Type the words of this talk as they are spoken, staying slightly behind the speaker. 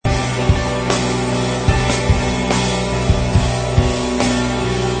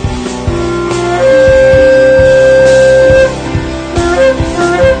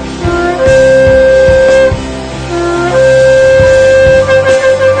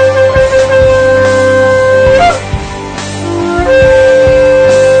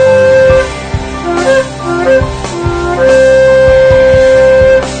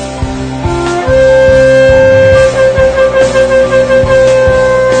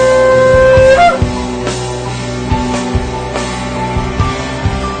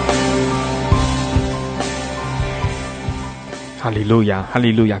利路亚，哈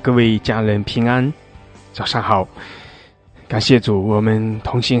利路亚！各位家人平安，早上好。感谢主，我们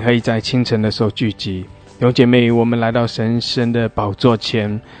同心合意在清晨的时候聚集。弟兄姐妹，我们来到神的宝座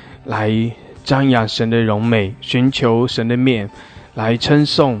前，来张扬神的荣美，寻求神的面，来称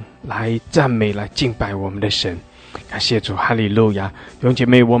颂，来赞美，来敬拜我们的神。感谢主，哈利路亚！弟兄姐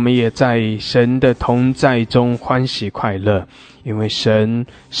妹，我们也在神的同在中欢喜快乐，因为神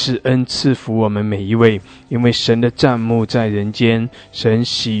施恩赐福我们每一位，因为神的帐幕在人间，神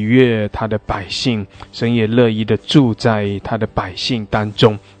喜悦他的百姓，神也乐意的住在他的百姓当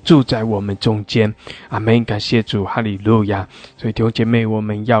中，住在我们中间。阿们！感谢主，哈利路亚！所以弟兄姐妹，我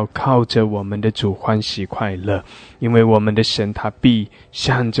们要靠着我们的主欢喜快乐，因为我们的神他必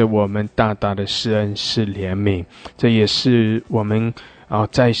向着我们大大的施恩施怜悯，这也是我们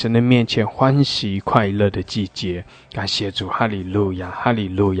在神的面前欢喜快乐的季节。感谢主，哈利路亚，哈利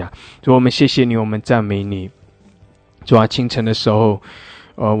路亚！主，我们谢谢你，我们赞美你。主啊，清晨的时候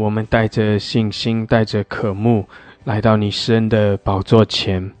我们带着信心，带着渴慕来到你施恩的宝座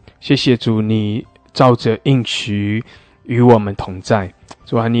前。谢谢主，你照着应许与我们同在。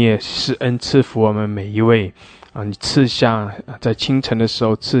主啊，你也施恩赐福我们每一位你赐下在清晨的时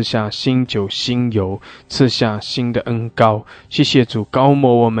候赐下新酒新油，赐下新的恩膏。谢谢主，膏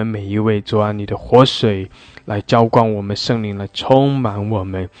抹我们每一位。主啊，你的活水来浇灌我们，圣灵来充满我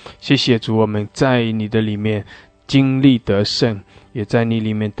们。谢谢主，我们在你的里面经历得胜，也在你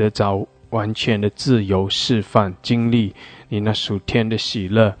里面得着完全的自由释放，经历你那属天的喜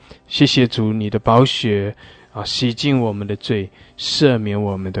乐。谢谢主，你的宝血洗净我们的罪，赦免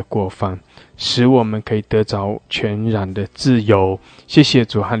我们的过犯，使我们可以得着全然的自由。谢谢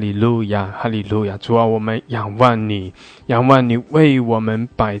主，哈利路亚，哈利路亚！主啊，我们仰望你，仰望你为我们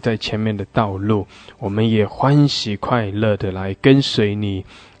摆在前面的道路，我们也欢喜快乐的来跟随你，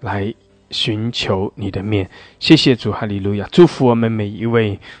来寻求你的面。谢谢主，哈利路亚！祝福我们每一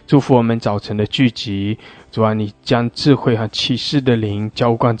位，祝福我们早晨的聚集。主啊，你将智慧和启示的灵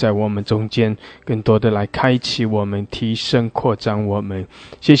浇灌在我们中间，更多的来开启我们，提升扩张我们。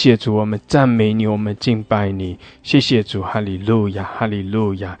谢谢主，我们赞美你，我们敬拜你。谢谢主，哈利路亚，哈利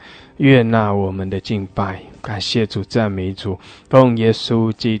路亚！悦纳我们的敬拜，感谢主，赞美主，奉耶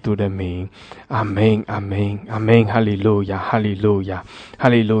稣基督的名，阿们，阿们，阿们！哈利路亚，哈利路亚，哈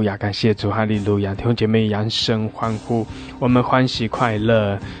利路亚！感谢主，哈利路亚！弟兄姐妹扬声欢呼，我们欢喜快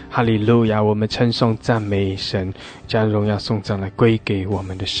乐，哈利路亚！我们称颂赞美神，将荣耀颂赞来归给我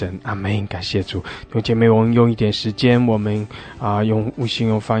们的神，阿们！感谢主，弟兄姐妹，我们用一点时间，我们用悟性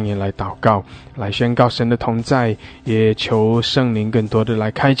用方言来祷告，来宣告神的同在，也求圣灵更多的来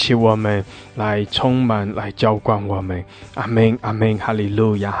开启我们，来充满，来浇灌我们。阿们，阿们！哈利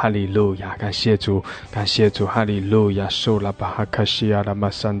路亚，哈利路亚！感谢主，感谢主，哈利路亚！苏拉巴哈卡西亚拉马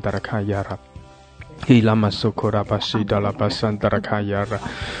桑达拉卡亚拉。Ilama sokora basida la basandara kayara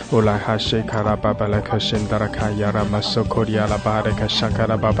ola hashekara babalaka shendara kayara masokoria la bareka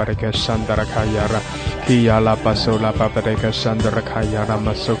shakara babareka shandara kayara kiyala basola babareka shandara kayara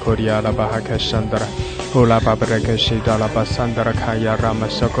masokoria la bahaka shandara ola babareka shida la basandara kayara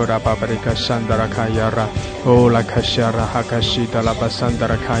masokora babareka shandara kayara ola kashara hakashida la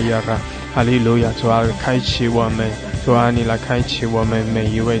basandara kayara 哈利路亚！主啊，开启我们，主啊，你来开启我们每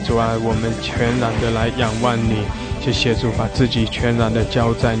一位，主啊，我们全然的来仰望你。谢谢主，把自己全然的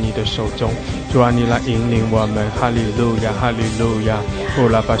交在你的手中。主啊，你来引领我们。哈利路亚，哈利路亚！乌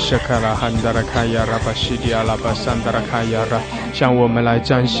拉巴舍卡拉汉达拉卡亚拉巴西迪阿拉巴桑达拉卡亚拉，向我们来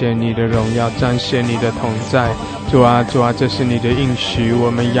彰显你的荣耀，彰显你的同在。主啊，主啊，这是你的应许，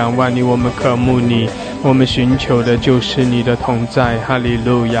我们仰望你，我们渴慕你，我们寻求的就是你的同在。哈利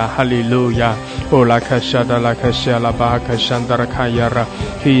路亚，哈利路亚！乌拉卡沙达拉卡西阿拉巴卡桑达拉卡亚拉，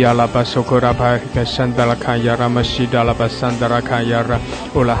希阿拉巴索库拉巴卡桑达拉卡亚拉马西达拉巴桑达拉卡亚拉，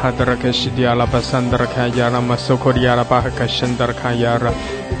乌拉哈达拉卡西迪阿拉巴桑达拉卡亚拉马索库里阿拉巴卡桑达拉卡亚拉。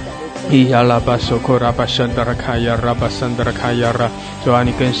伊拉巴索库拉巴山达拉卡亚拉巴山达拉卡亚拉，主啊，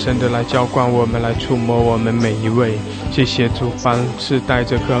你更深的来浇灌我们，来触摸我们每一位。谢谢主，凡是带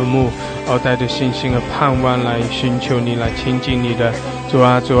着渴慕，带着信心和盼望来寻求你，来亲近你的。主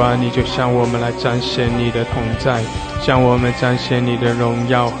啊，主啊，你就向我们来彰显你的同在，向我们彰显你的荣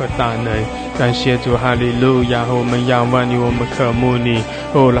耀和大能。感谢主，哈利路亚！我们仰望你，我们渴慕你。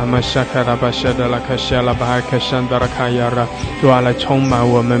哦，拉玛沙卡拉巴沙德拉卡夏拉巴哈卡山德拉卡亚拉，主啊，来充满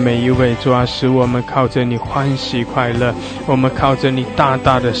我们每一位，主啊，使我们靠着你欢喜快乐，我们靠着你大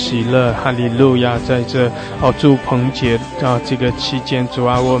大的喜乐，哈利路亚！在这祝棚节这个期间，主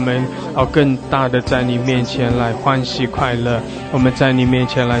啊，我们更大的在你面前来欢喜快乐，我们在你面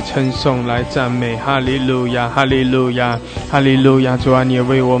前来称颂，来赞美，哈利路亚，哈利路亚，哈利路亚！主啊，你也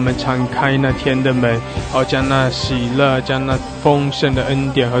为我们敞开那天的门，将那喜乐，将那丰盛的恩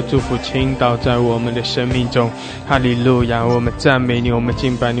典和祝福倾倒在我们的生命中，哈利路亚！我们赞美你，我们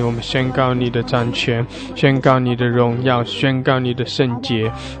敬拜你，我们宣告你的掌权，宣告你的荣耀，宣告你的圣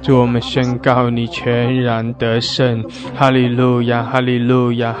洁，主，我们宣告你全然得胜，哈利路亚，哈利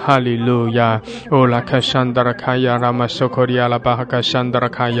路亚，哈利路亚！哦，拉卡山达拉卡亚拉玛索科利亚拉巴哈卡山达拉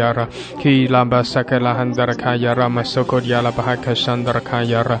卡亚拉，基拉巴萨克拉汉达拉卡亚拉玛索科利亚拉巴哈卡山达拉卡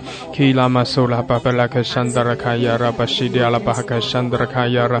亚拉，基拉玛苏拉巴巴拉卡山达拉卡亚拉巴西迪亚拉巴哈卡山达拉卡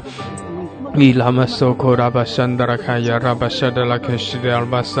亚拉。伊拉玛索科拉巴山达拉卡亚拉巴沙德拉克西迪亚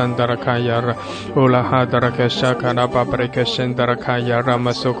巴山达拉卡亚拉，乌拉哈达拉克沙卡拉巴布雷克山达拉卡亚拉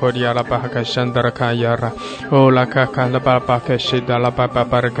玛索科利亚拉巴哈卡山达拉卡亚拉，乌拉卡卡拉巴巴克西达拉巴巴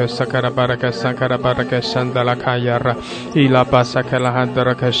巴克萨卡拉巴拉克萨卡拉巴拉克山达拉卡亚拉，伊拉巴萨卡拉哈达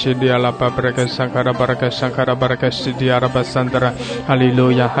拉克西迪亚拉巴布雷克萨卡拉巴拉克萨卡拉巴拉克西迪亚拉巴山达拉，哈利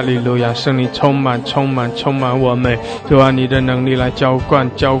路亚，哈利路亚！圣灵充满我们，主啊，你的能力来浇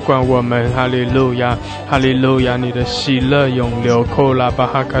灌我们。哈利路亚，哈利路亚！你的喜乐永流，扣拉巴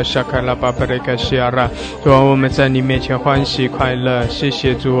哈卡沙卡拉巴布雷卡西亚拉，主啊，我们在你面前欢喜快乐。谢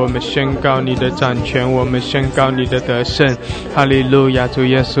谢主，我们宣告你的掌权，我们宣告你的得胜。哈利路亚！主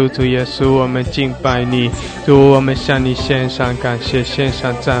耶稣，主耶稣，我们敬拜你，主，我们向你献上感谢，献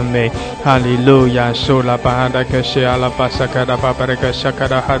上赞美。哈利路亚！苏拉巴哈达卡西亚拉巴萨卡拉巴布雷卡沙卡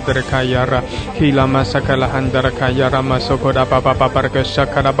拉哈德卡亚拉，基拉玛萨卡拉汉德卡亚拉玛索科拉巴巴巴布雷卡沙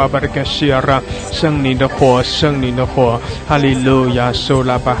卡拉巴布雷卡西亚拉。圣灵的火，圣灵的火，哈利路亚！苏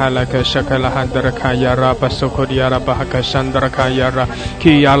拉巴哈拉克沙卡拉哈德卡亚拉巴索科利亚拉巴哈卡山德卡亚拉，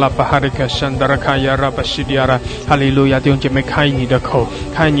基亚拉巴哈卡山德卡亚拉巴西迪亚拉，哈利路亚！弟兄姐妹，开你的口，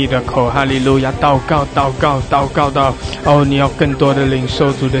开你的口，哈利路亚！祷告到你要更多的领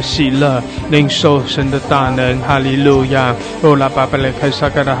受主的喜乐，领受神的大能，哈利路亚！哦，拉巴巴雷克沙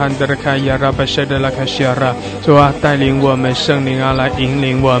卡拉哈德卡亚拉巴西德拉卡西亚拉，主啊，带领我们，圣灵啊，来引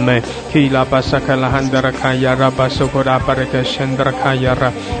领我们，基拉巴萨卡拉汉德卡亚拉巴索科拉巴雷克山德卡亚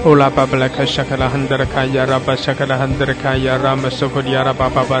拉，哦，拉巴巴雷克沙卡拉汉德卡亚拉巴沙卡拉汉德卡亚拉玛索科利亚拉巴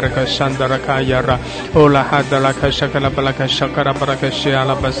巴巴雷克山德卡亚拉，哦，拉哈德拉克沙卡拉巴拉克沙卡拉巴拉克西亚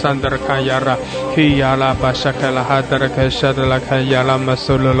拉巴山德卡亚拉，基亚拉巴沙卡拉哈德卡沙德拉卡亚拉玛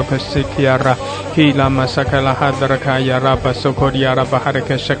索罗罗克西提亚拉，基拉玛萨卡拉哈德卡亚拉巴索科利亚拉巴哈德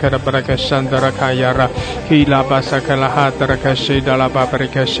卡沙卡拉巴拉克山德卡亚拉，基拉巴萨卡拉哈德卡西达拉巴巴雷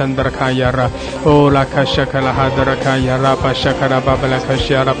克山德卡亚拉，哦，拉卡沙卡拉哈德卡亚拉巴沙卡拉巴巴拉克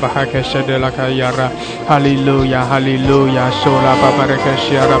西亚拉巴哈卡沙德拉卡亚拉，哈利路亚，哈利路亚！苏拉巴巴雷克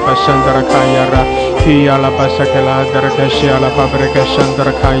西亚拉巴山德卡亚拉，基亚拉巴萨卡拉哈德卡西亚拉巴巴雷克山德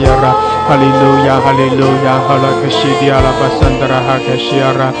卡亚拉，哈利路亚，哈利路亚！哈拉克西迪亚拉巴山德哈卡西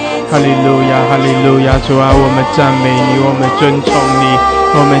亚拉，哈利路亚，哈利路亚！主啊，我们赞美你，我们尊崇你，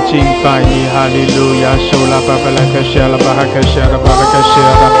我们敬拜你，哈利路亚！苏拉巴巴拉克西亚拉巴哈卡西亚拉巴拉克西亚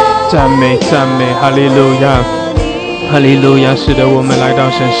拉，赞美赞美，哈利路亚！哈利路亚！是的，我们来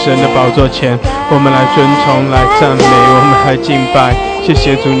到神的宝座前，我们来尊崇，来赞美，我们来敬拜。谢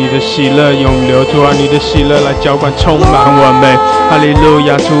谢主，你的喜乐永流，主啊，你的喜乐来浇灌充满我们。哈利路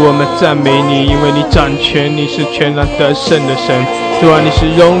亚！主，我们赞美你，因为你掌权，你是全然得胜的神。主啊，你是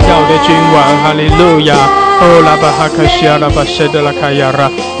荣耀的君王。哈利路亚！哦，拉巴哈克西亚拉巴舍德拉卡亚拉，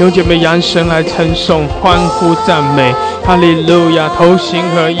弟兄姐妹扬声来称颂、欢呼、赞美，哈利路亚！同心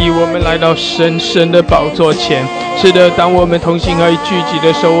合意，我们来到神的宝座前。是的，当我们同心合意聚集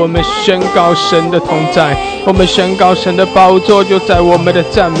的时候，我们宣告神的同在，我们宣告神的宝座就在我们的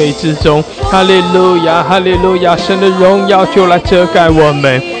赞美之中。哈利路亚，哈利路亚！神的荣耀就来遮盖我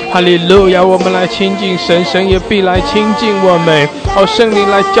们。哈利路亚！我们来亲近神，神也必来亲近我们。圣灵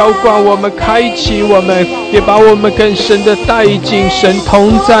来浇灌我们，开启我们，也把我们更深的带进神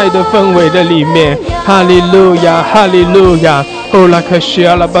同在的氛围的里面。哈利路亚，哈利路亚！哦，拉克西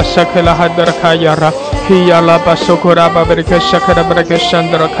亚拉巴萨克拉哈德卡亚拉，基亚拉巴索库拉巴贝克沙克拉巴克山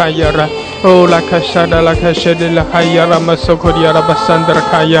德卡亚拉，哦，拉克沙德拉克谢德拉卡亚拉马索库亚拉巴山德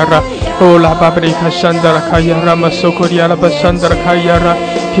卡亚拉，哦，拉巴贝克山德卡亚拉马索库亚拉巴山德卡亚拉，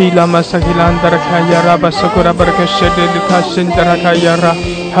基拉马萨基兰德卡亚拉巴索库拉巴克谢德卡山德卡亚拉。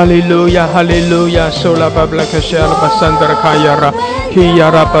哈利路亚，哈利路亚，苏拉巴布拉克西阿拉巴桑德拉卡亚拉，基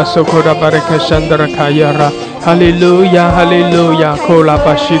亚拉巴苏库拉巴雷克山德拉卡亚拉，哈利路亚，哈利路亚，库拉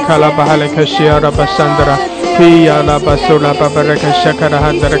巴西卡拉巴哈雷克西阿拉巴桑德拉，基亚拉巴苏拉巴巴雷克西卡拉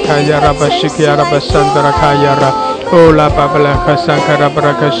哈德拉卡亚拉巴西基亚拉巴桑德拉卡亚拉，欧拉巴巴拉克桑卡拉巴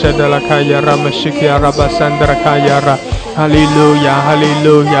拉克西德拉卡亚拉马西基亚拉巴桑德拉卡亚拉，哈利路亚，哈利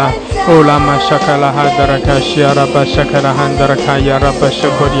路亚。Ulama shakala hadara kashiara bashakala handara kayara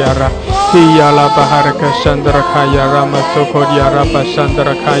bashakodiara Kiyala baharaka shandara kayara masokodiara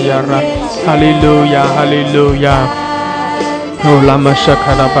bashandara kayara Hallelujah, hallelujah Ulama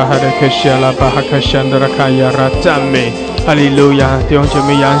shakala baharaka shiala bahaka shandara kayara 赞美哈利路亚弟兄姐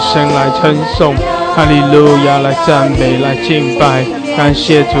妹扬声来称颂哈利路亚来赞美来敬拜感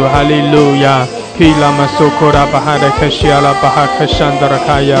谢主哈利路亚Kilama sokora bahara kashiala bahaka shandara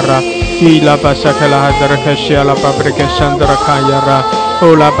kayara Kila basakala hadara kashiala babrika shandara kayara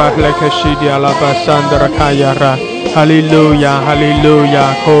Ola bahla kashidiala basandara kayara Hallelujah,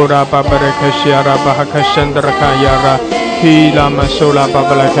 hallelujah Kora babara kashiara bahaka shandara kayara Kila masola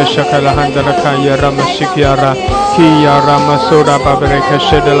babala kashakala handara kayara masikiara Kiyara masola babara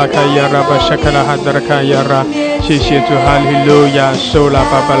kashidala kayara bashakala hadara kayara 谢谢主，哈利路亚！受拉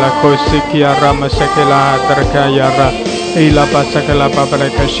巴巴拉科西基亚拉马萨克拉德尔卡亚拉，伊拉巴萨克拉巴巴拉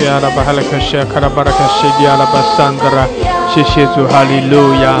克西亚拉巴哈拉克西亚卡拉巴拉克西迪亚拉巴桑德拉。谢谢主，哈利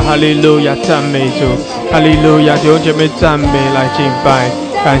路亚，哈利路亚，赞美主，哈利路亚，弟兄姐妹赞美来敬拜，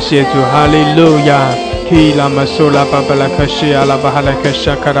感谢主，哈利路亚！伊拉马苏拉巴巴拉克西亚拉巴哈拉克西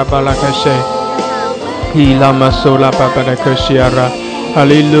亚卡拉巴拉克西，伊拉马苏拉巴巴拉克西亚拉。哈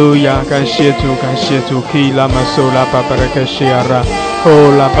利路亚，感谢主，感谢主。基拉玛苏拉巴巴拉克西亚拉，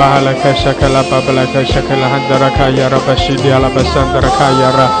哦拉巴哈拉克沙卡拉巴巴拉克沙卡拉汉达拉卡亚拉巴西迪亚拉巴桑达拉卡亚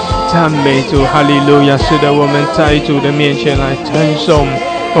拉，赞美主，哈利路亚。是的，我们在主的面前来称颂，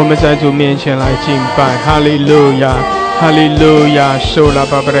我们在主面前来敬拜，哈利路亚。哈利路亚，受拉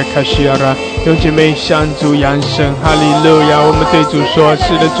巴巴拉卡西亚拉，用姐妹向主扬声，哈利路亚。我们对主说：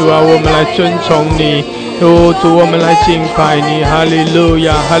是的，主啊，我们来尊崇你。哦，主，我们来敬拜你，哈利路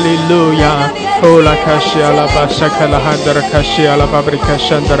亚，哈利路亚。哦，拉卡西亚拉巴沙卡拉哈达拉卡西亚拉巴布里卡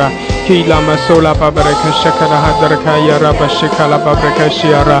山达拉，基拉玛苏拉巴巴拉卡沙卡拉哈达拉卡亚拉巴西卡拉巴布里卡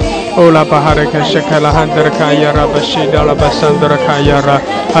西亚拉，哦拉巴哈拉卡沙卡拉哈达拉卡亚拉巴西达拉巴山达拉卡亚拉，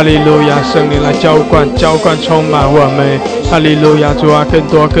哈利路亚，圣灵来浇灌，浇灌充满我们，哈利路亚，主啊，更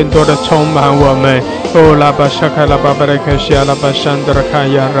多更多的充满我们，哦拉巴沙卡拉巴巴拉卡西亚拉巴山达拉卡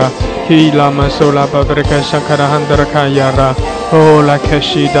亚拉。Kila masola babrika shakara handara kayara Ola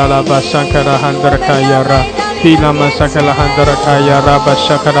kashida la basakara handara kayara Kila masakala handara kayara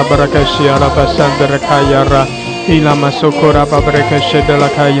Bashakara barakashia la basandara kayara Kila masokora babrika shida la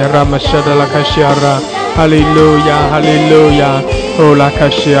kayara Mashada la kashiara Hallelujah, hallelujah Ola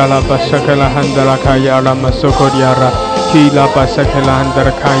kashia la basakala handara kayara Masokoriara Kila basakala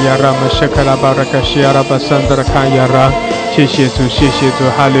handara kayara Mashakala barakashia la basandara kayara谢谢主，谢谢主，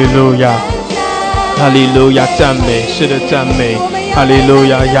哈利路亚，哈利路亚，赞美，是的，赞美，哈利路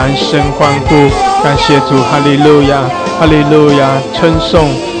亚，扬声欢呼，感谢主，哈利路亚，哈利路亚，称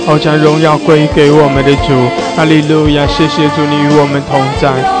颂，将荣耀归给我们的主，哈利路亚，谢谢主，你与我们同在，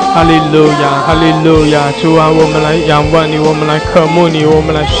哈利路亚，哈利路亚，主啊，我们来仰望你，我们来渴慕你，我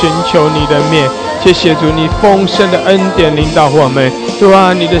们来寻求你的面。谢谢主，你丰盛的恩典领导我们，主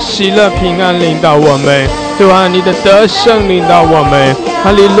啊，你的喜乐平安领导我们，主啊，你的得胜领导我们，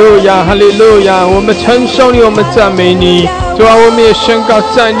哈利路亚，哈利路亚，我们称颂你，我们赞美你，主啊，我们也宣告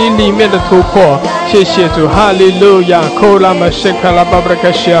在你里面的突破。谢谢主，哈利路亚，主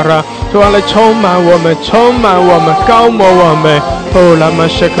啊，来充满我们，充满我们，高摩我们。Oh lama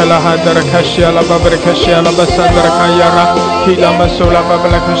shakala handara kashia la babra kashia la basandara kayara kilama sola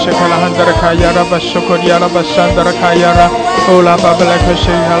babla kashakala handara kayara bashokoria la basandara kayara oh la babla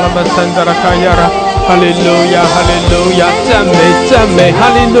kashia la basandara kayara Hallelujah Hallelujah 赞美赞美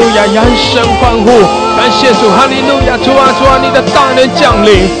哈利路亚扬声欢呼感谢主哈利路亚主啊主啊你的大能降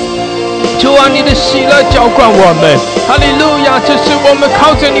临主啊，你的喜乐浇灌我们，哈利路亚！这是我们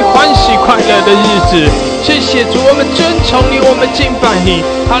靠着你欢喜快乐的日子。谢谢主，我们尊崇你，我们敬拜你，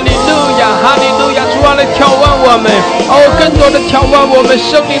哈利路亚，哈利路亚！主啊，来眺望我们，更多的眺望我们，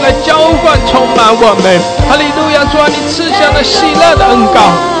圣灵来浇灌充满我们，哈利路亚！主啊，你赐下了喜乐的恩膏，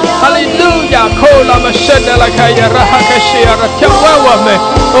哈利路亚！叩拉玛圣的来开呀，拉哈开西呀，来眺望我们，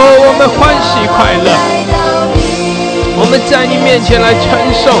我们欢喜快乐。我们在你面前来称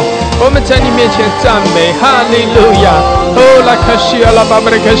颂，我们在你面前赞美，哈利路亚！哦，拉克西阿拉巴布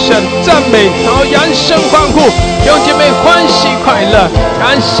拉克神，赞美，然后扬声欢呼，弟兄姐妹欢喜快乐，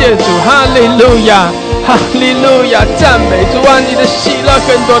感谢主，哈利路亚，哈利路亚！赞美主啊，你的喜乐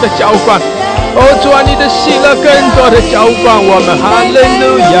更多的浇灌，哦，主啊，你的喜乐更多的浇灌我们，哈利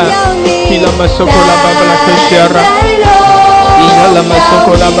路亚！伊拉玛索库拉巴布拉克西阿拉，伊拉玛索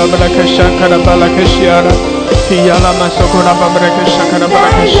库拉巴布拉克沙卡拉巴拉克西阿拉。Kiyala masokura babraka shakara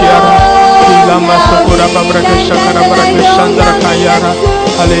baraka shiara. Kiyala masokura babraka shakara baraka shandra kayara.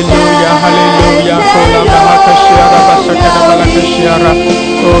 Hallelujah, hallelujah. Kola baraka shiara basakara baraka shiara.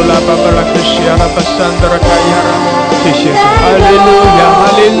 Kola babraka shiara basandra kayara. Hallelujah,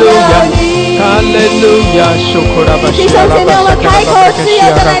 hallelujah. Hallelujah, shukura bashiara basakara baraka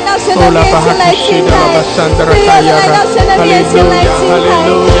shiara. Kola baraka shiara basandra kayara. Hallelujah,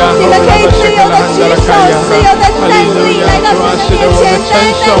 hallelujah. Kola basakara handra kayara.哈利路亚！主啊，是的，我们称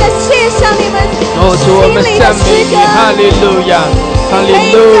颂，哦，主，我们赞美你，哈利路亚，哈利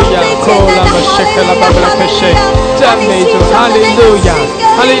路亚，哦，拉玛谢克拉巴布拉克谢，赞美主，哈利路亚，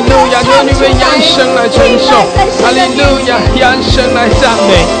哈利路亚，用你们扬声来称颂，哈利路亚，扬声来赞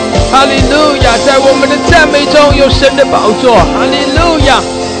美，哈利路亚，在我们的赞美中有神的宝座，哈利路亚，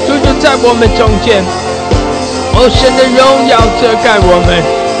主就在我们中间，哦，神的荣耀遮盖我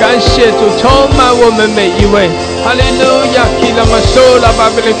们。感谢主充满我们每一位，哈利路亚！基拉玛索拉巴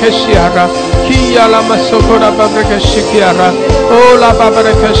布拉克西亚拉，基亚拉玛索库拉巴布拉克西亚拉，哦拉巴布拉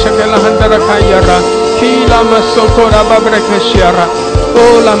克什克拉汉达拉卡亚拉，基拉玛索库拉巴布拉克西亚拉，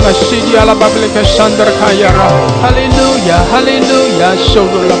哦拉玛西迪亚拉巴布拉克山达拉卡亚拉，哈利路亚，哈利路亚！索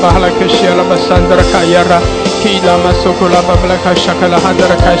鲁拉巴哈拉克西亚拉巴山达拉卡亚拉，基拉玛索库拉巴布拉克什克拉汉达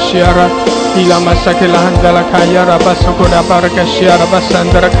拉卡西亚拉。Ila masakela handala kayara basukura baraka shiara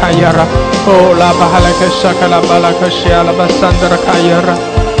basandara kayara o la bahalaka shakala balaka shiara basandara kayara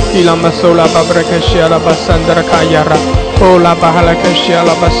ila masola babraka shiara basandara kayara o la bahalaka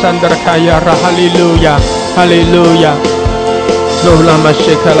shiara basandara kayara hallelujah hallelujah o la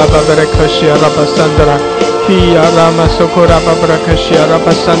mashakala babraka shiara basandara kiyara masukura babraka shiara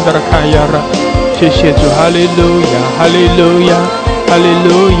basandara kayara 谢谢主哈利路亚哈利路亚哈利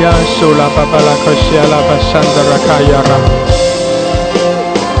路亚，苏拉巴巴拉克西阿拉巴山德拉卡亚拉，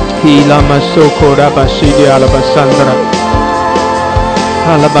伊拉玛苏库拉巴西迪阿拉巴山德拉，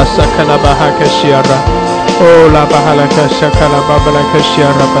阿拉巴萨卡拉巴哈克西阿拉，哦拉巴哈拉克沙卡拉巴巴拉克西阿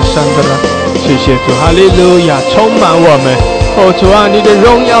拉巴山德拉，谢谢主哈利路亚，充满我们，哦主啊，你的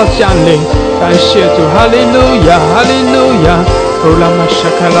荣耀降临，感谢主哈利路亚哈利路亚，哦拉玛沙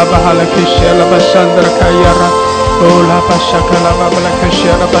卡拉巴哈拉克西阿拉巴山德拉卡亚拉。哦，拉巴沙卡拉巴布拉克西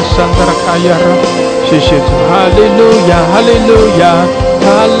阿拉巴山德拉卡亚拉，谢谢主，哈利路亚，哈利路亚，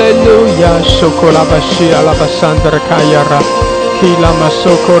哈利路亚，苏库拉巴西阿拉巴山德拉卡亚拉，基拉玛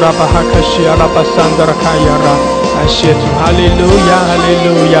苏库拉巴哈克西阿拉巴山德拉卡亚拉，感谢主，哈利路亚，哈利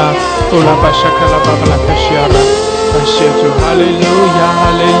路亚，哦，拉巴沙卡拉巴布拉克西阿拉，感谢主，哈利路亚，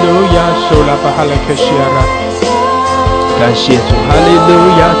哈利路亚，苏拉巴哈拉克西阿拉。感谢主，哈利路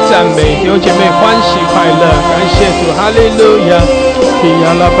亚！赞美弟兄姐妹，欢喜快乐！感谢主，哈利路亚！基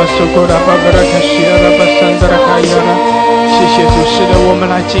亚拉巴苏库拉巴布拉卡西亚拉巴山德拉卡亚拉，谢谢主，是的，我们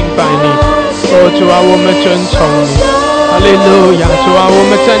来敬拜你，哦主啊，我们尊崇你，哈利路亚！主啊，我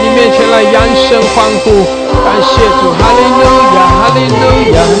们在你面前来扬声欢呼，感谢主，哈利路亚，哈利路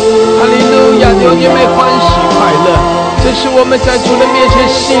亚，哈利路亚！弟兄姐妹，欢喜快乐！这是我们在主的面前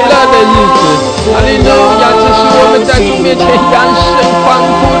喜乐的日子，哈利路亚！这是我们在主面前扬声欢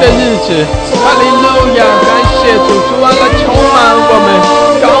呼的日子，哈利路亚！感谢主，主啊来充满我们，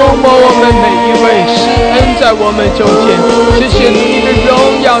高摩我们每一位，施恩在我们中间，谢谢你的荣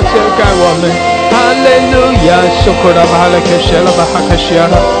耀遮盖我们，哈利路亚！苏库拉巴哈拉克西拉巴哈克西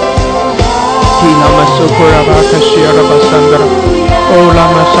拉，基拉玛苏库拉巴哈克西拉巴山德拉，哦拉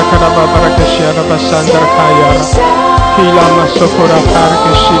玛沙卡拉巴巴拉克西拉巴山德拉卡亚拉。Kilama sokora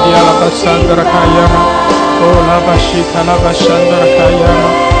karke shidi alaba sandra kayara, oh laba shika laba sandra kayara.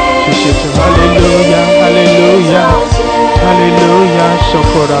 Shishito hallelujah, hallelujah, hallelujah.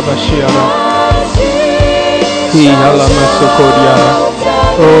 Sokora bashiara. Kilama sokoriara,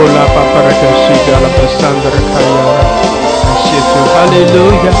 oh laba parake shidi alaba sandra kayara. Shishito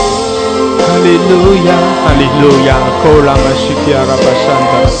hallelujah, hallelujah, hallelujah. Kolama shiki alaba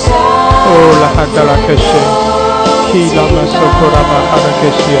sandra, oh la hadala kashe. Kilama sokora bahara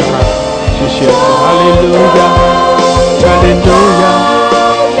kesiara, sisiatu, haleluya, haleluya,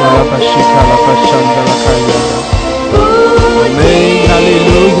 wala bashika la bashanda la kayara, amen,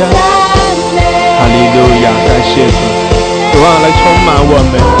 haleluya, haleluya，感谢主，主啊来充满我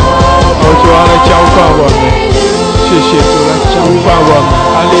们，哦主啊来浇灌我们，谢谢谢主来浇灌我们，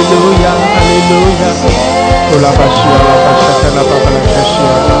哈利路亚，哈利路亚。乌拉巴西亚拉巴沙卡拉巴巴拉克西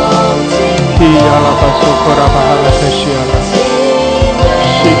亚拉，伊亚拉巴苏库拉巴哈拉克西亚拉，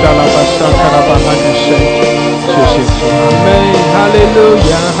西达拉巴沙卡拉巴哈尼塞。谢谢主，阿门，哈利路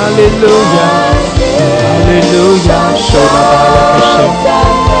亚，哈利路亚，哈利路亚。手拉巴哈拉克西，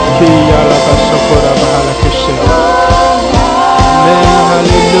伊亚拉巴苏库拉巴哈拉克西，阿门，哈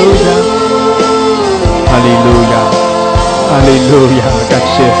利路亚。哈利路亚，哈利路亚，感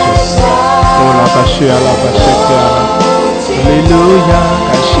谢主。哦，拉巴西亚，拉巴西亚，哈利路亚，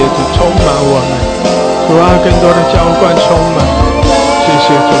感谢主充满我们，主啊，更多的浇灌充满，谢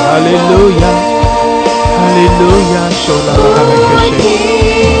谢主，哈利路亚，哈利路亚，手拉巴哈拉克西，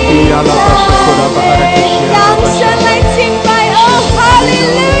伊亚拉巴西库拉巴哈拉克西，让神来敬拜哦，哈利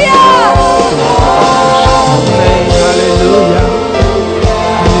路亚，哈利路亚，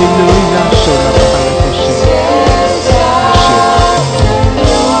哈利路亚，手拉巴哈拉克西。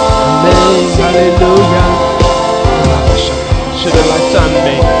哈利路亚，是的，来赞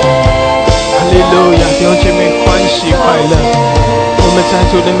美，哈利路亚，弟兄姐妹欢喜快乐，我们在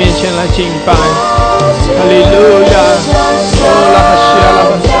主的面前来敬拜，哈利路亚，哦，拉巴西亚，拉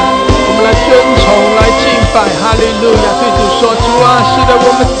巴山，我们来尊崇，来敬拜，哈利路亚，对主说，主啊，是的，我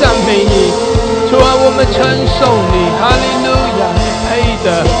们赞美你，主啊，我们称颂你，哈利路亚，你配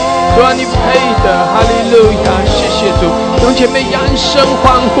的。主啊，你配的，哈利路亚，谢谢主，弟兄姐妹扬声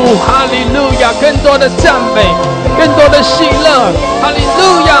欢呼，哈利路亚，更多的赞美，更多的喜乐，哈利路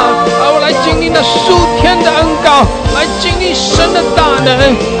亚，我来经历那数天的恩膏，来经历神的大能，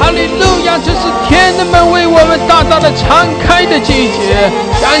哈利路亚，这是天的门为我们大大的敞开的季节，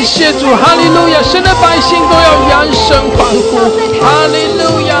感谢主，哈利路亚，神的百姓都要扬声欢呼，哈利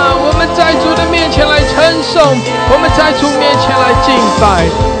路亚，我们在主的面前来称颂，我们在主面前来敬拜。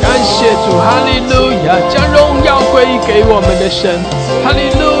感谢主，哈利路亚，将荣耀归给我们的神，哈利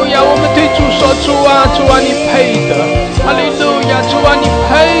路亚，我们对主说，主啊，主啊，你配的，哈利路亚，主啊，你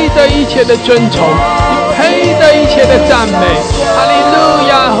配的一切的尊崇，你配的一切的赞美，哈利路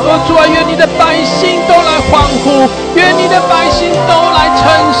亚，主啊，愿你的百姓都来欢呼，愿你的百姓都来称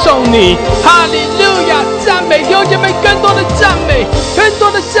颂你，哈利路亚，赞美，弟兄姐妹，更多的赞美，更多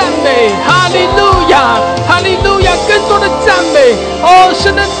的赞美，哈利路亚，哈利路亚，更多的赞美，哦，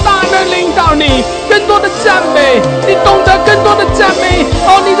神的大能领导你，更多的赞美，你懂得更多的赞美，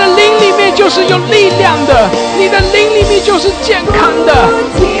哦，你的灵里面就是有力量的，你的灵里面就是健康的，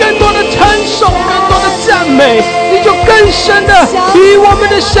更多的称颂，更多的赞美，你就更深的与我们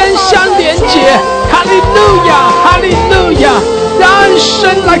的神相连结，哈利路亚，哈利路亚，让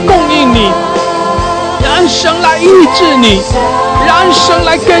神来供应你，让神来医治你，让神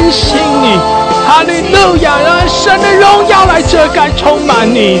来更新你，哈利路亚，让神的荣耀来遮盖充满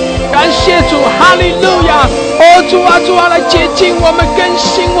你，感谢主，哈利路亚，哦，主啊，主啊，来洁净我们，更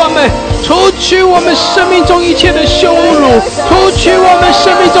新我们，除去我们生命中一切的羞辱，除去我们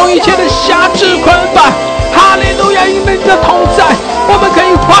生命中一切的辖制捆绑，哈利路亚，因为你的同在，我们可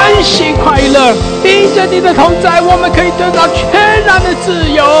以欢喜快乐，因着你的同在，我们可以得到全然的自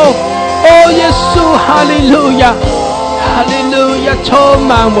由，哦，耶稣，哈利路亚，哈利路亚，充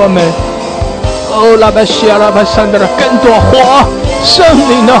满我们，哦，拉巴西亚，拉巴山的更多火，圣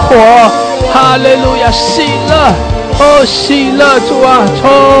灵的火，哈利路亚，喜乐，哦，喜乐，主啊，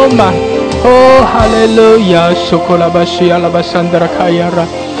充满，哦，哈利路亚，苏库拉巴西亚，拉巴山的卡亚拉，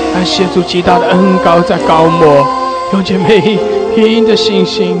感谢主极大的恩膏在高摩，弟兄姐妹凭着信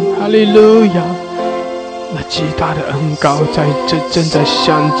心，哈利路亚，那极大的恩膏在正在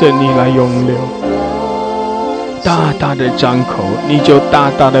向着你来涌流，大大的张口，你就大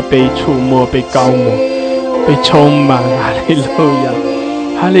大的被触摸，被高摩，被充满，哈利路亚，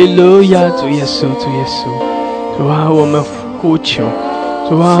哈利路亚，主耶稣，主耶稣，主啊，我们呼求，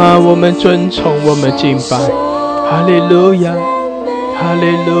主啊，我们尊崇，我们敬拜，哈利路亚，哈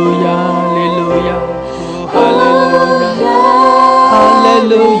利路亚，哈利路亚，哈利路亚，哈利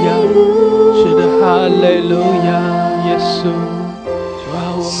路亚，是的，哈利路亚，耶稣，主啊，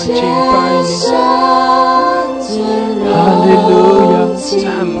我们敬拜你，哈利路亚，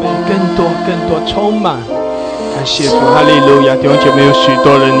赞美更多充满，感谢主，哈利路亚，弟兄姐妹，有许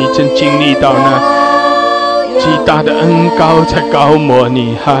多人你正经历到那极大的恩膏在高摩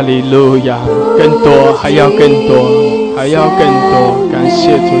你，哈利路亚，更多，还要更多，还要更多，感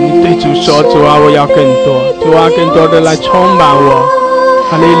谢主，你对主说，主啊，我要更多，主啊，更多的来充满我，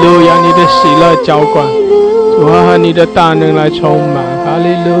哈利路亚，你的喜乐浇灌，主啊，你的大能来充满，哈利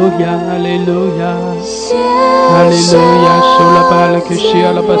路亚，哈利路亚，哈利路亚，苏拉巴拉克西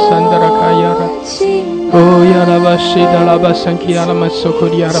亚拉巴山达拉卡亚拉，哦呀拉巴西达拉巴山基亚拉马苏库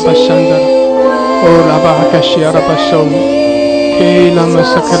里亚拉巴山达拉。哦拉巴哈卡西阿拉巴松，给拉玛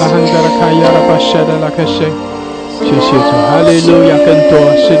萨克拉汉达拉卡亚拉巴沙达拉卡西。谢谢主，哈利路亚，更多，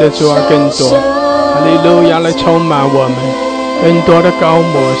是的主啊，更多，哈利路亚来充满我们，更多的高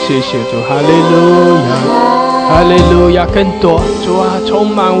摩，谢谢主，哈利路亚，哈利路亚，更多，主啊，充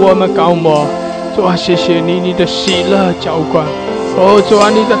满我们高摩，主啊，谢谢你，你的喜乐浇灌，哦，主啊，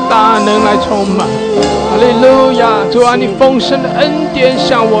你的大能来充满，哈利路亚，主啊，你丰盛的恩典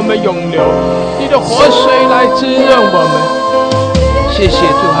向我们涌流，你的活水来滋润我们。谢谢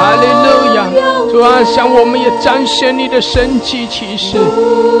主，哈利路亚！主啊，向我们也彰显你的神迹奇事，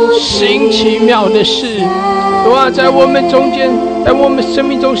行奇妙的事。主啊，在我们中间，在我们生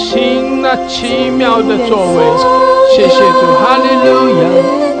命中行那奇妙的作为。谢谢主，哈利路亚，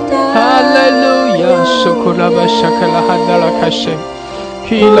哈利路亚！苏库拉巴沙克拉哈达拉卡西，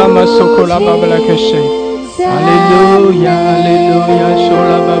基拉玛苏库拉巴巴拉卡西，哈利路亚，哈利路亚！苏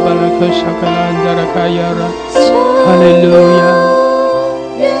拉巴巴拉卡沙克拉安达拉卡亚拉，哈利路亚。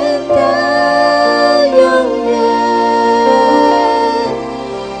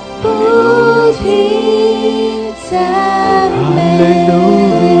哈利路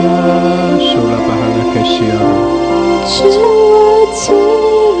亚，苏拉巴哈拉克西亚，苏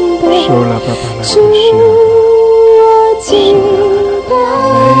拉巴巴拉克西亚，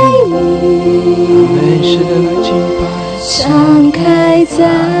没事的来敬拜，敞开在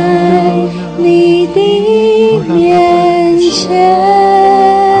你的面前，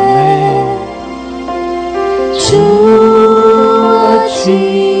主我敬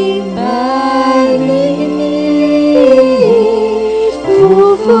拜你，匍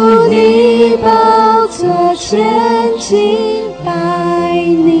匐你宝座前敬拜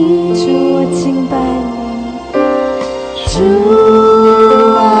你，主我敬拜你，主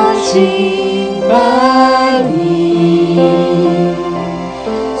我敬拜你，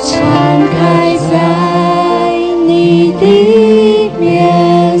敞开在你的面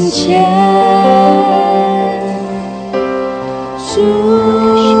前，主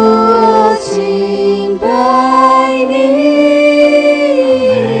我敬拜你，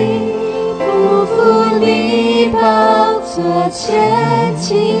匍匐你宝座前敬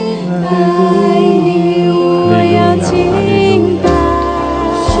拜你，我要敬拜，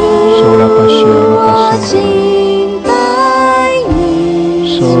主我敬拜你，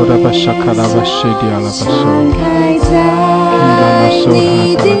敞开在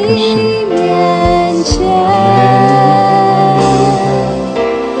你的面前，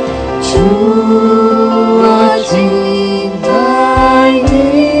主我敬拜你，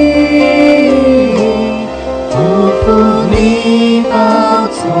匍匐你宝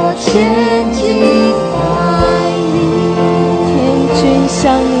座前敬拜你，天君向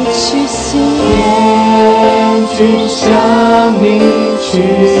你屈膝，天君向你屈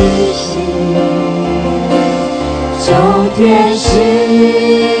膝，众天使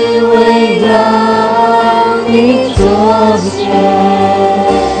围绕你座前，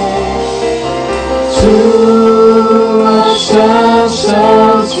主我双手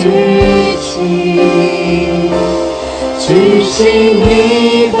举起，举起你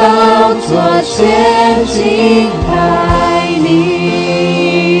宝座前敬拜你，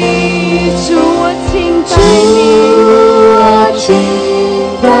主我敬拜你，主我敬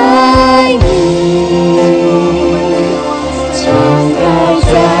拜你，敞开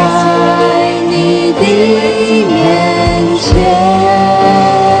在你的面前，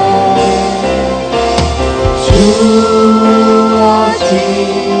主我敬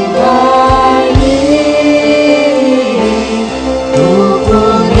拜你，匍匐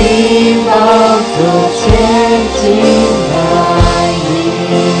你宝座前敬拜你，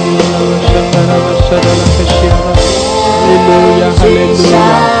哈利路亚，哈利路亚。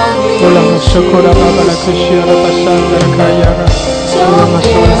乌拉玛苏库拉巴巴拉克西阿拉巴桑达拉卡亚拉，乌拉玛苏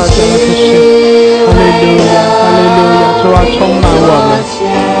拉哈达拉克西，哈利路亚，哈利路亚，主啊，充满我们，是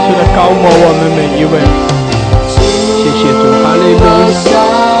的，高摩我们每一位，谢谢主，哈利路亚，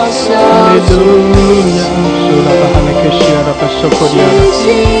哈利路亚，苏拉巴哈拉克西阿拉巴苏库亚拉，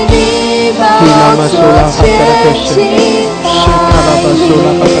乌拉玛苏拉哈达拉克西，是卡拉巴苏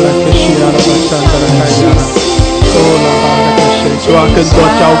拉巴巴拉克西阿拉巴桑达拉卡亚拉。主啊，更多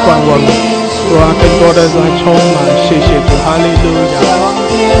浇灌我们，主啊，更多的来充满，谢谢主，哈利路亚，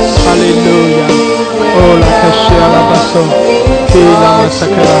哈利路亚，哦，拉克西阿拉巴索，基拉玛萨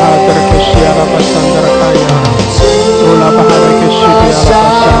克拉哈达拉克西阿拉巴桑达拉卡亚，哦，拉巴哈拉克西阿拉巴桑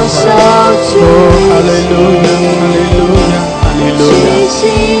达拉，哦，哈利路亚，哈利路亚，哈利路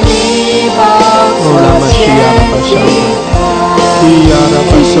亚，哦，拉玛西阿拉巴桑达，基阿拉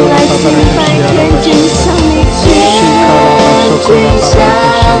巴索拉巴巴拉克西阿拉巴桑。向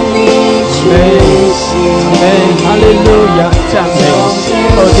你屈膝。哈利路亚，赞美！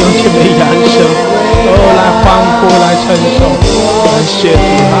弟兄姐妹扬声，来欢呼，来称颂，感谢主！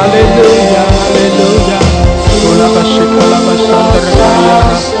哈利路亚，哈利路亚！乌拉巴西卡拉巴桑德尔卡亚拉，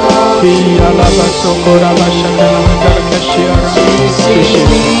提亚拉巴索科拉巴沙卡拉德尔卡西亚拉，谢谢主！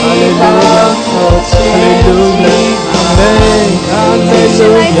哈利路亚，哈利路亚，阿门！哈利路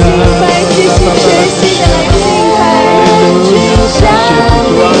亚，拉巴巴拉西亚拉，哈利路亚！谢谢主！主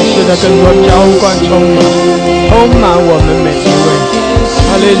啊，是的，更多浇灌充满我们每一位。哈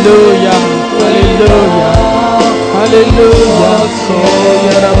利路亚，哈利路亚，哈利路亚！哦，亚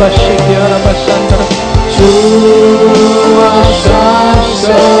拉巴西亚拉巴桑德尔。主啊，双手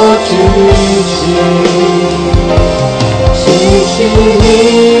举起，举起你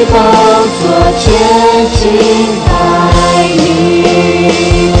宝座前敬拜你，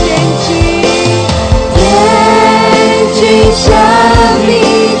天君向你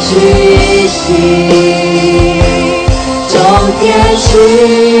屈膝，众天使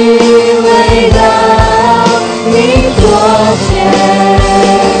围绕你左肩。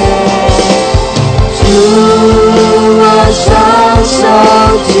主啊，双手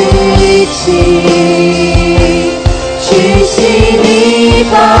举起，举起你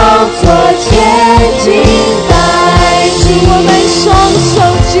宝座前敬拜你。我们双手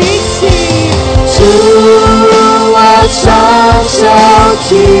举起，主啊，双手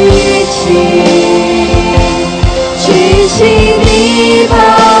举起，举起你宝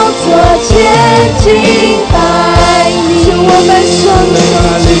座前敬拜你。我们双手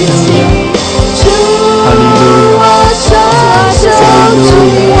举起。哈利路亚，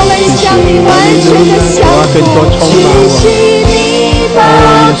我们向你完全的降服，举起你宝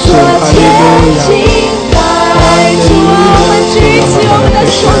座前敬拜你。我们举起我们的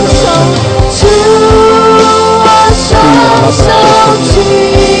双手，主啊，双手举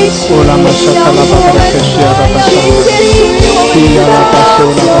起，我们要迎接你的宝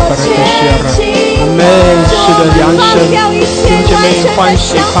座前敬拜你。是的，扬声，弟兄姐妹欢喜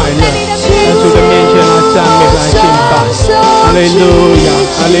快乐，在主的面前来赞美，来敬拜。哈利路亚，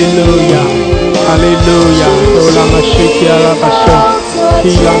哈利路亚，哈利路亚！哦，拉玛西基阿拉巴索，提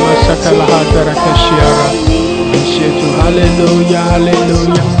拉玛萨卡拉哈德拉卡西阿拉，感谢主！哈利路亚，哈利路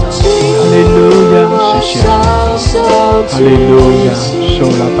亚，哈利路亚！谢谢主！哈利路亚！受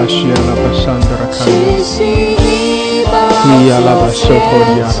拉巴西阿拉巴桑德拉卡亚，提阿拉巴索科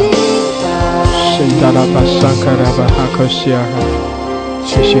里亚拉。圣达拉巴萨卡拉巴哈克西亚拉，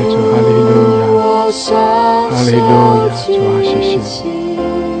谢谢主，哈利路亚，哈利路亚，主啊，谢谢，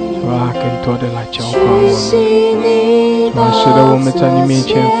主啊，更多的来浇灌我们，主啊，使得我们在你面前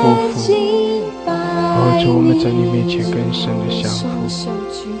匍匐，哦，主，我们在你面前更深的降服，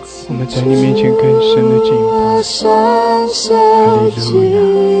我们在你面前更深的敬拜，哈利路亚，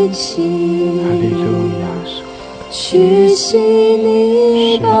哈利路亚。举起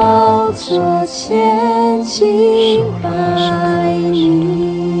你宝座前敬拜你，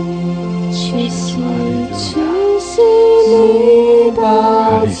举起你宝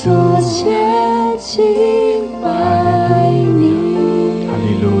座前敬拜你。哈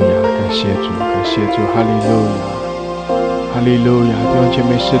利路亚，感谢主，感谢主，哈利路亚，哈利路亚！弟兄姐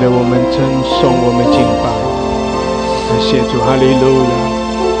妹，是的，我们称颂，我们敬拜，感谢主，哈利路亚！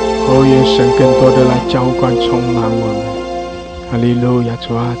哦，愿神更多的来浇灌充满我们，哈利路亚！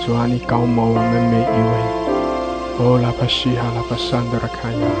主啊，主啊，你高摩我们每一位。哦，拉巴西哈拉巴桑德拉卡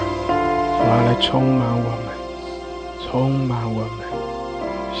亚，主啊，来充满我们，充满我们。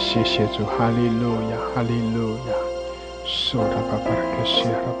谢谢主，哈利路亚，哈利路亚。苏拉巴巴拉克西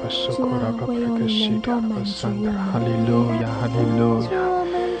哈拉巴苏库拉巴巴拉克西哈拉巴桑德拉，哈利路亚，哈利路亚。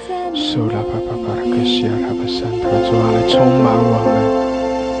苏拉巴巴巴拉克西哈拉巴桑德拉，主啊，来充满我们。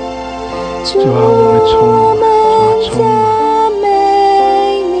主啊，我们充满，主啊，充满。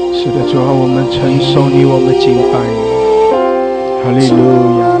是的，主啊，我们承受你，我们敬拜你。哈利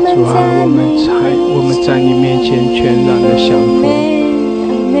路亚，主啊，我们在你面前全然的降服。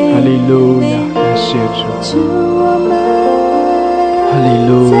哈利路亚，感谢主。哈利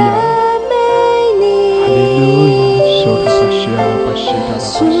路亚，哈利路亚，苏拉巴西阿拉巴西达拉巴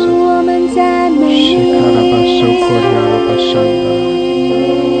萨，西卡拉巴苏库里阿拉巴桑达。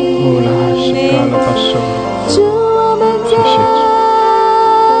哦，拉哈西卡拉巴苏，谢谢主，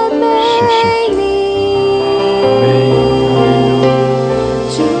谢谢主，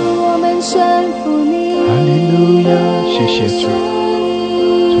阿门，哈利路亚，谢谢主，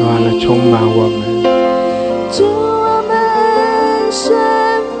主啊，来充满我们，主啊，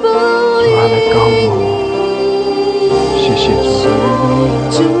来高我，谢谢主，哈利路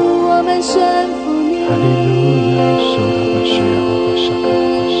亚，哈利路亚，苏拉巴西亚。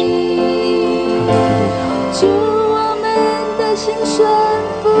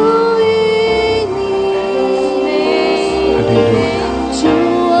服于你。哈利路亚，主，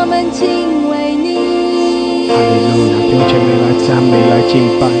我们敬畏你。哈利路亚，弟兄姐妹来赞美，来敬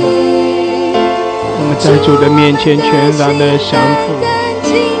拜。我们在主的面前全然的降服。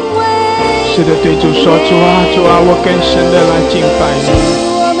是的，对主说：主啊，主啊，我更深的来敬拜你。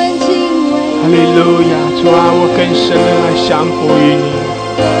哈利路亚，主啊，我更深的来降服于你。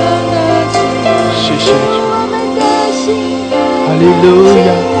谢谢主。哈利路亚，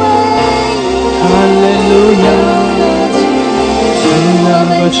哈利路亚。阿拉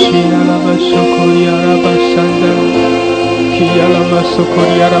巴西阿拉巴索科里阿拉巴山达，基阿拉巴索科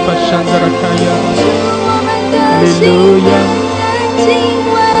里阿拉巴山达拉卡亚。哈利路亚。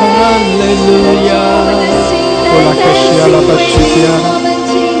Hallelujah. Ola kashia la bashidia.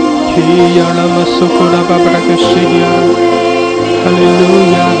 Kiya la masukura babrakashia.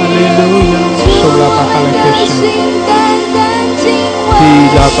 Hallelujah, hallelujah. Sola bahala kashia.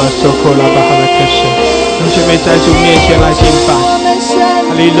 Kiya basukura bahala kashia. 同学们在主面前来敬拜。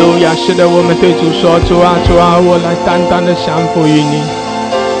哈利路亚！是的，我们对主说：主啊，主啊，我来单单的降服于你。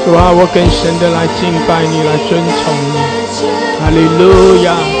主啊，我更深的来敬拜你，来尊崇你。哈利路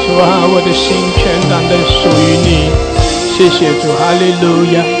亚，主啊，我的心全然的属于你，谢谢主，哈利路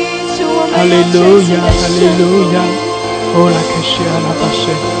亚，哈利路亚，哈利路亚，哦拉克西阿拉巴什，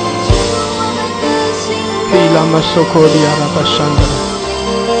基拉马索科里阿拉巴山德，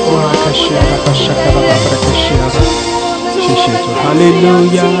哦拉克西阿拉巴沙卡拉巴布拉克西阿拉，谢谢主，哈利路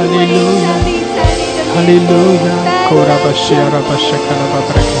亚，哈利路亚，哈利路亚，科拉巴西阿拉巴沙卡拉巴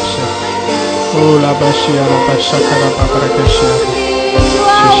布拉克西。哦，拉巴西亚，拉巴沙卡拉巴巴拉克西亚，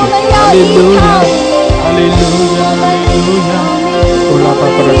谢谢，哈利路亚，哈利路亚，哈利路亚，哦，拉巴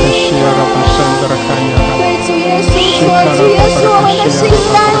巴拉克西亚，拉巴山德拉卡亚，对主耶稣说，主耶稣，我们的心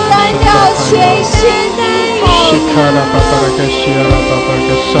单单要全心依靠你。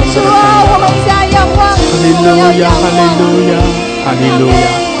主啊，我们在仰望你，哈利路亚，哈利路亚，哈利路亚，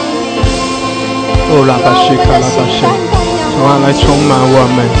哦，拉巴西卡拉巴西，主啊，来充满我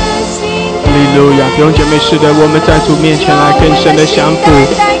们。哈利路亚，弟兄姐妹，是的，我们在主面前来更深的降服，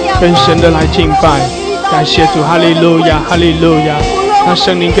更深的来敬拜，感谢主，哈利路亚，哈利路亚，让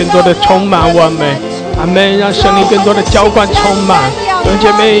圣灵更多的充满我们，阿们，让圣灵更多的浇灌充满，弟兄姐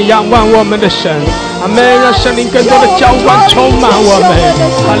妹仰望我们的神，阿们，让圣灵更多的浇灌充满我们，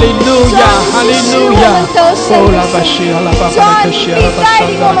哈利路亚，哈利路亚，哦，拉巴西阿拉巴巴拉克西阿拉巴带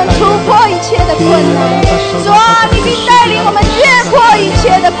领我们突破一切的困难，主啊，你已经带领我们越过一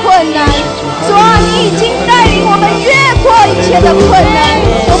切的困难，主啊，你已经带领我们越过一切的困难。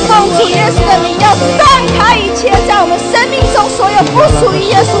我奉主耶稣的名，要断开一切在我们生命中所有不属于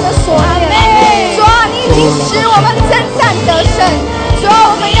耶稣的锁链。主啊，你已经使我们征战得胜。主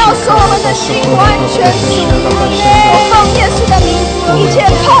啊，我们要说我们的心完全属于你。我奉耶稣的名，一切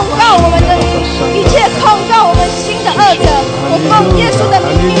控告我们的，一切控告我们心的恶者，我奉耶稣的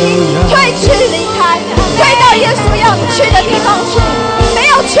名命令退去离开，退到耶稣要你去的地方去，没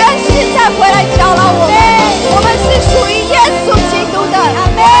有权势再回来搅扰我们。我们是属于耶稣基督的，我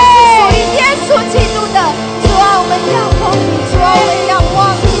们是属于耶稣基督的。主啊，我们仰望你，主啊，我们仰望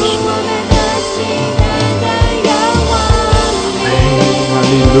你。哈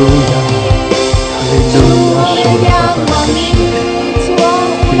利路亚，哈利路亚，受了爸爸的喜悦。主啊，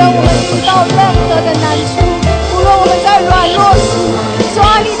无论我们遇到任何的难处，无论我们在软弱时，主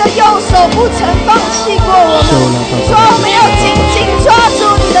啊，你的右手不曾放弃过我们。主啊，我们要紧紧抓住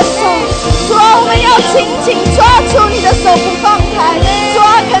你的手。主啊，我们要紧紧抓住你的手不放开。主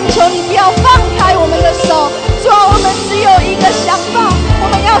啊，恳求你不要放开我们的手。主啊，我们只有一个想法，我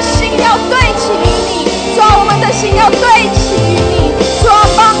们要心要对齐于你。主啊，我们的心要对齐于你。主啊，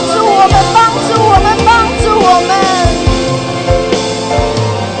帮助我们，帮助我们，帮助我们。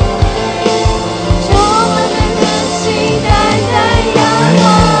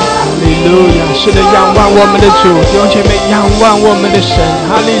哈利路亚，是的，仰望我们的主，弟兄姐妹，仰望我们的神，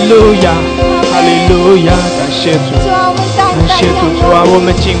哈利路亚，哈利路亚，感谢主，感谢主，主啊，我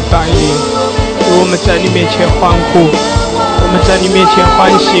们敬拜你，我们在你面前欢呼，我们在你面前欢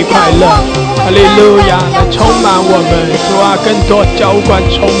喜快乐，哈利路亚，来充满我们，主啊，更多浇灌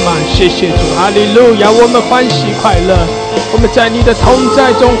充满，谢谢主，哈利路亚，我们欢喜快乐，我们在你的同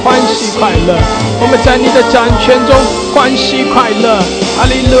在中欢喜快乐，我们在你的掌权中欢喜快乐，哈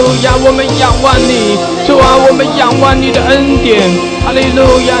利路亚，我们仰望你，主啊，我们仰望你的恩典，哈利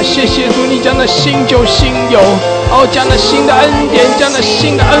路亚，谢谢主，你将那新酒新油，哦，将那新的恩典，将那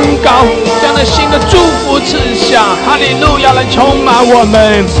新的恩膏，将那的新的祝福赐下，哈利路亚，来充满我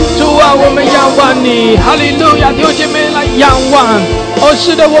们。主啊，我们仰望你，哈利路亚，弟兄姐妹来仰望。哦，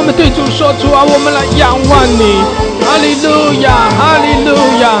是的，我们对主说，主啊，我们来仰望你，哈利路亚，哈利路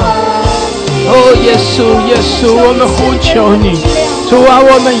亚。哦，耶稣，耶稣，我们呼求你，主啊，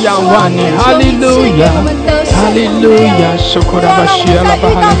我们仰望你，哈利路亚，哈利路亚，受苦拉巴西亚拉巴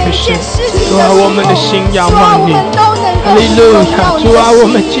哈利克西，主啊，我们的心仰望你，哈利路亚，主啊，我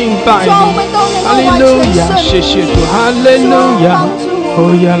们敬拜你，哈利路亚，谢谢主，哈利路亚，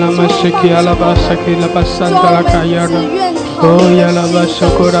哦呀拉玛西基亚拉巴萨基拉巴桑达拉卡亚拉，哦呀拉巴受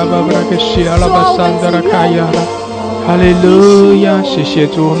苦拉巴布拉克西亚拉巴桑达拉卡亚拉。哈利路亚，谢谢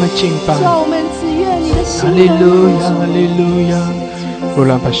主，我们敬拜。哈利路亚，哈利路亚，乌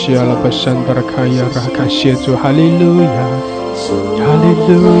拉巴西亚拉巴山达拉卡亚拉，感谢主，哈利路亚，哈利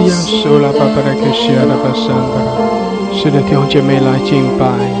路亚，苏拉巴巴拉克西亚拉巴山达拉，是的，弟兄姐妹来敬拜。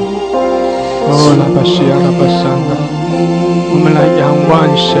哦，拉巴西亚拉巴山达拉，我们来仰望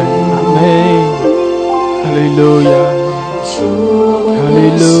神，阿门。哈利路亚。哈利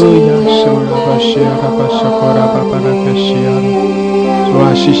路亚，苏拉巴西亚拉巴沙库拉巴巴拉克西亚拉，主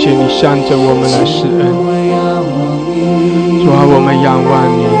啊，谢谢你向着我们来施恩，主啊，我们仰望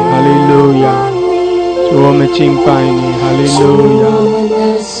你，哈利路亚，主，我们敬拜你，哈利路亚，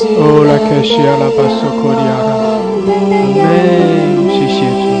哦，拉克西亚拉巴沙库利亚拉，阿门，谢谢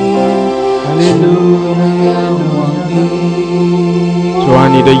主，哈利路亚，主啊，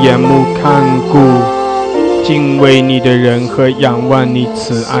你的眼目看顾敬畏你的人和仰望你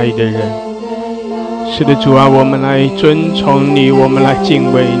慈爱的人。是的，主啊，我们来尊崇你，我们来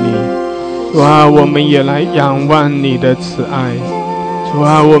敬畏你。主啊，我们也来仰望你的慈爱。主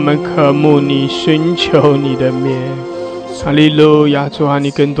啊，我们渴慕你，寻求你的面。哈利路亚，主啊，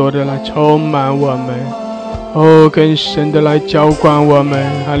你更多的来充满我们，哦，更深的来浇灌我们。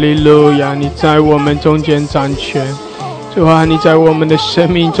哈利路亚，你在我们中间掌权。主啊，你在我们的生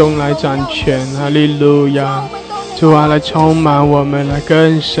命中来掌权，哈利路亚！主啊，来充满我们，来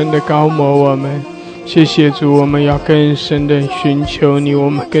更深的高摩我们。谢谢主，我们要更深的寻求你，我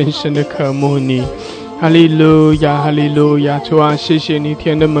们更深的渴慕你。哈利路亚，哈利路亚！主啊，谢谢你，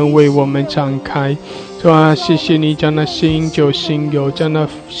天的门为我们敞开。主啊，谢谢你将那新酒新油，将那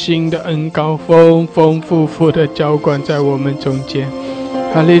新的恩膏丰丰富富的浇灌在我们中间。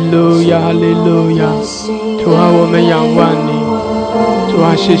哈利路亚，哈利路亚！主啊，我们仰望你。主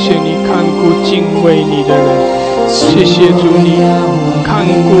啊，谢谢你看顾敬畏你的人，谢谢主你看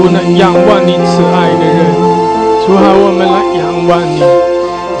顾那仰望你慈爱的人。主啊，我们来仰望你，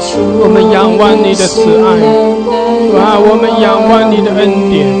我们仰望你的慈爱。主啊，我们仰望你的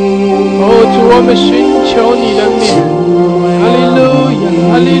恩典。哦，主，我们寻求你的面。哈利路亚，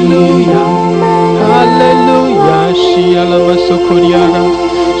哈利路亚，哈利路亚，西亚拉巴索库利亚拉。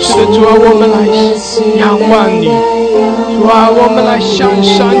是的，主啊，我们来仰望你。主啊，我们来向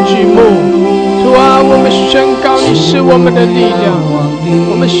山举目。主啊，我们宣告你是我们的力量，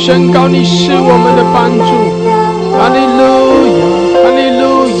我们宣告你是我们的帮助。哈利路亚，哈利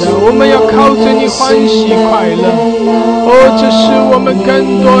路亚，我们要靠着你欢喜快乐。哦，这是我们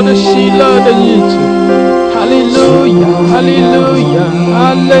更多的喜乐的日子。哈利路亚，哈利路亚，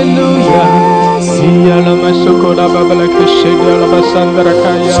哈利路亚。Ya la masokola babala keshede la basandra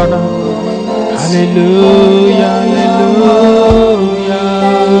kayana. Hallelujah, hallelujah.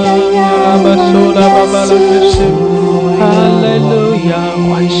 Ya la masola babala keshede. Hallelujah，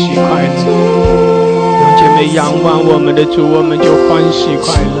 欢喜快乐。让姐妹仰望我们的主，我们就欢喜快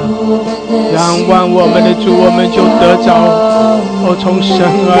乐；仰望我们的主，我们就得着从神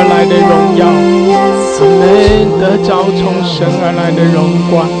而来的荣耀。阿门，得着从神而来的荣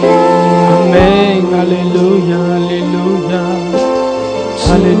光。阿门，哈利路亚，哈利路亚，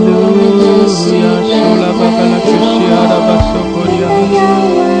哈利路亚，苏拉巴巴拉克西亚拉巴索古利亚，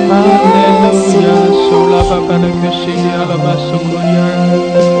哈利路亚，苏拉巴巴拉克西亚拉巴索古利亚，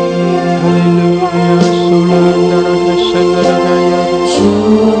哈利路亚，苏拉达拉克神的拉盖亚。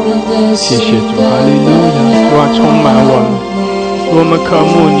谢谢主，哈利路亚，主啊，充满我们，我们渴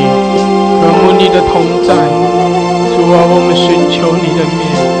慕你，渴慕你的同在，主啊，我们寻求你的面。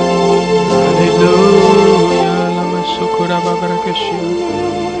哈利路亚，拉玛苏库拉巴巴拉克西亚，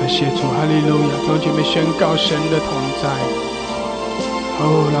感谢主，哈利路亚，弟兄姐妹宣告神的同在。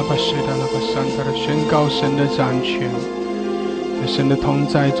哦，拉巴西达拉巴桑达拉，宣告神的掌权，在神的同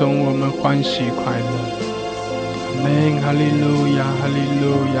在中，我们欢喜快乐。阿门，哈利路亚，哈利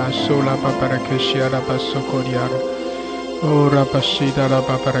路亚，苏拉巴巴拉克西亚拉巴苏库利亚。哦，拉巴西达拉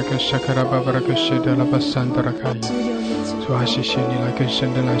巴巴拉克西卡拉巴巴拉克西达拉巴桑达拉卡亚。主啊，谢谢你来更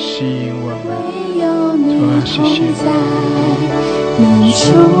深的来吸引我们。主啊，谢谢你。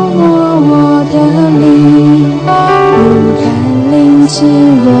的灵，如甘霖滋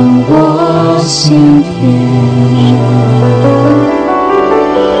润我心田。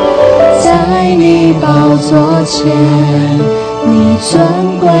在你宝座前，你尊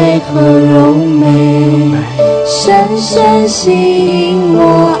贵和荣美，深深吸引我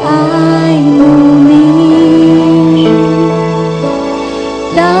爱慕你。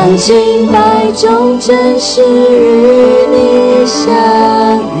当敬拜中真实与你相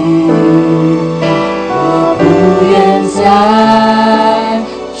遇，我不愿再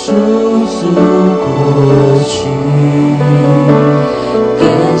驻足过去，更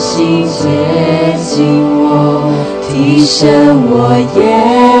新洁净我，提升我眼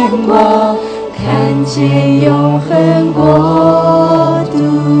光，看见永恒国度。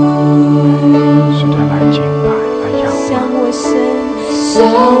向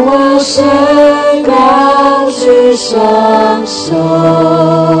我伸高举双手，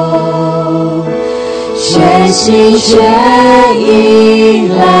全心全意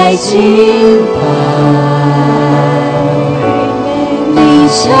来敬拜。你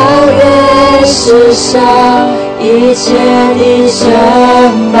超越世上一切的珍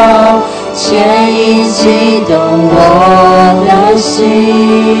宝，牵引激动我的心。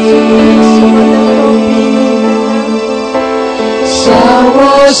向我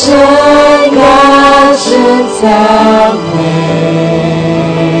伸高声赞美，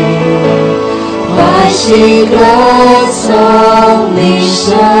欢喜歌颂你生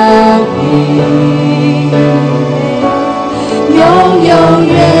命，永永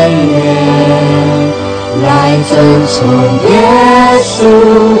远远来尊崇耶稣，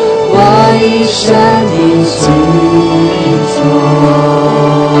我一生的执着。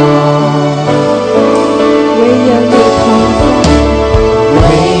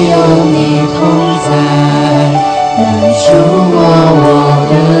有你同在，能触摸我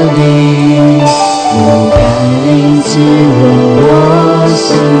的灵，如甘霖滋润我心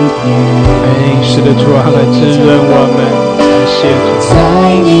田。是的，主啊，来滋润我们，感谢主。在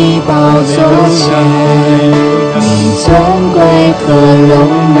你宝座前，你尊贵和荣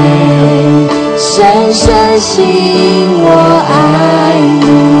美，深深吸引我爱慕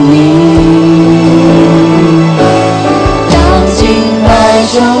你。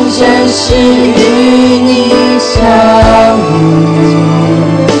中真实与你相遇，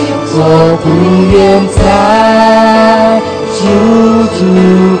我不愿再驻足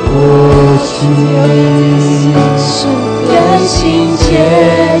过去，更新洁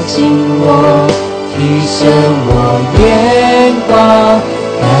净我，提升我眼光，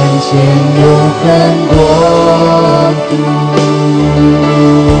看见永恒国度。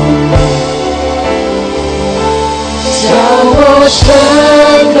向我伸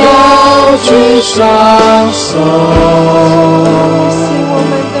高举双手，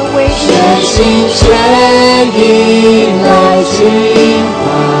全心全意来敬拜。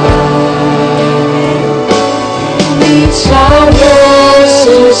你超越世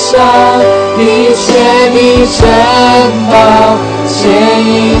上一切的珍宝，牵引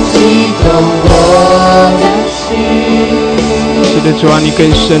激动我的心。是的，主啊，你更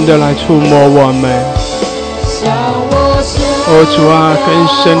深的来触摸我们。主啊，更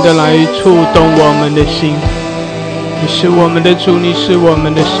深的来触动我们的心。你是我们的主，你是我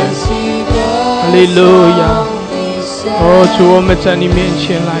们的神。哈利路亚！主，我们在你面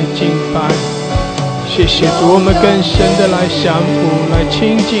前来敬拜。谢谢主，我们更深的来降服，来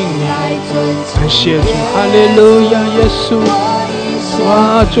亲近你。感谢主，哈利路亚！耶稣，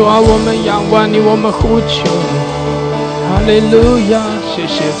主啊，我们仰望你，我们呼求你。哈利路亚！谢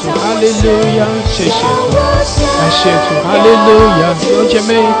谢主，哈利路亚！谢谢主，感谢主，哈利路亚！弟兄姐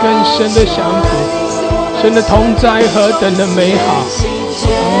妹更深的降服，神的同在何等的美好！阿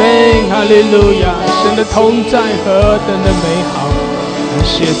们，哈利路亚！神的同在何等的美好！感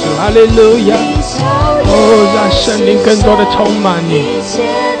谢主，哈利路亚！让圣灵更多的充满你，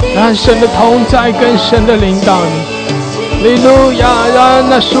让神的同在更深的领导你。哈利路亚！让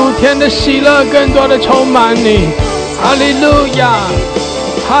那属天的喜乐更多的充满你。哈利路亚，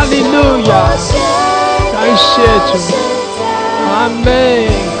哈利路亚，感谢主，阿们，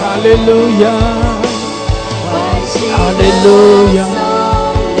哈利路亚，哈利路亚，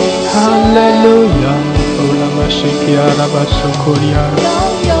哈利路亚，乌拉玛西基阿拉巴苏库里亚，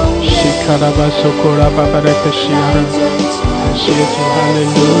西卡拉巴苏库拉巴巴的克西亚，感谢主，哈利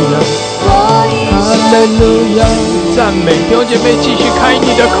路亚，哈利路亚，赞美弟兄姐妹，继续开你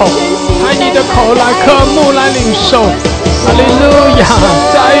的口。开你的口来渴慕，来领受，哈利路亚！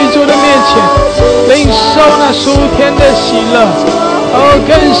在主的面前领受那属天的喜乐，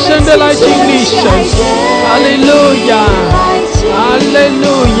更深的来经历神，哈利路亚，哈利路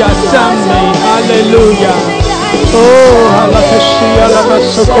亚！赞美，利路亚。哦，阿拉克西亚拉巴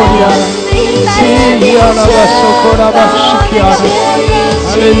索科亚，西亚拉巴索科拉巴西亚，哈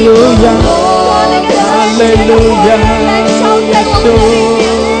利路亚，哈利路亚，耶稣。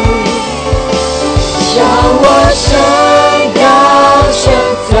向我伸高声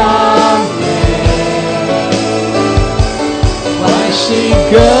赞美，欢喜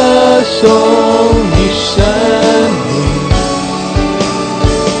歌颂你生命，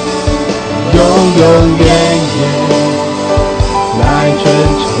永永远远来尊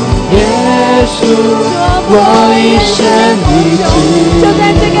崇耶稣，我一生的记就在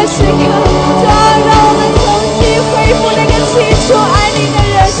这个时刻，主啊，让我们重新恢复那个起初爱你的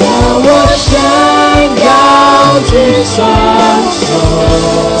人。向我伸高举双手，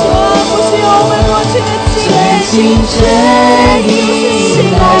不是我们过去的经历，真正意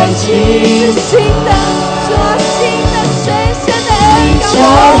来记，新的，说新的深深的恩膏，超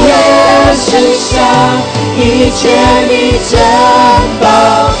越世上一切的珍宝，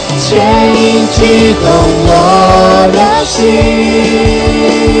牵引激动我的心。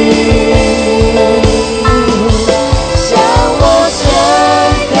向我伸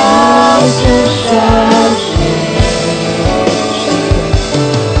高举双手，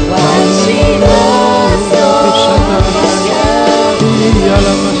欢喜歌颂你生命，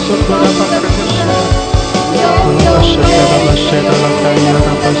永永远远来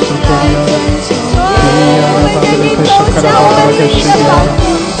尊崇耶稣，我们给你走向我们你的保护，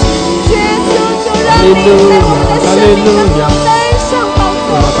耶稣就让你在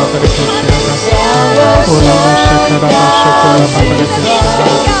我们的生命当中登上宝座。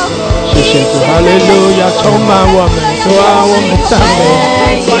谢谢主，哈利路亚，充满我们，主啊，我们赞美，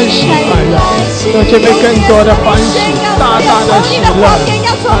欢喜快乐，让姐妹更多的欢喜，大大的喜乐，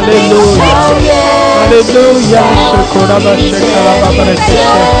哈利路亚，哈利路亚，是苦拉巴是卡拉巴巴的谢谢，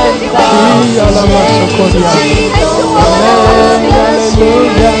伊亚拉巴是苦的呀，哈利路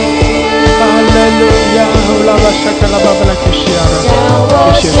亚，哈利路亚，拉巴是卡拉巴巴的谢谢，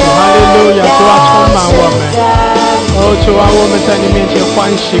谢谢主，哈利路亚，主啊，充满我们。哦，主啊，我们在你面前欢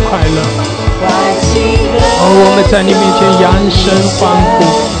喜快乐。哦，我们在你面前扬声欢呼，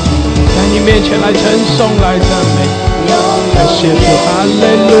在你面前来称颂来赞美。感谢主，哈利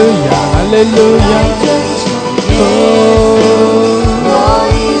路亚，哈利路亚。哦，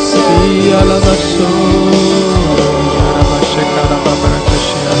西亚拉巴苏，亚拉巴谢卡拉巴巴拉克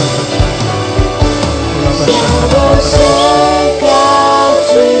西亚拉巴塞，拉巴沙卡拉巴巴拉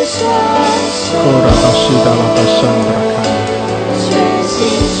克西。Ora basida la basandra kaya.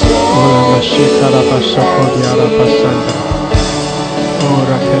 Ora basita la basokodia la basandra.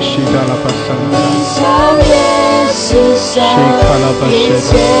 Ora kashida la basandra. Shika la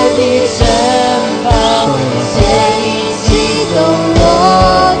basida.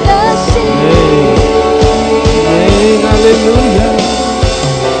 Hallelujah.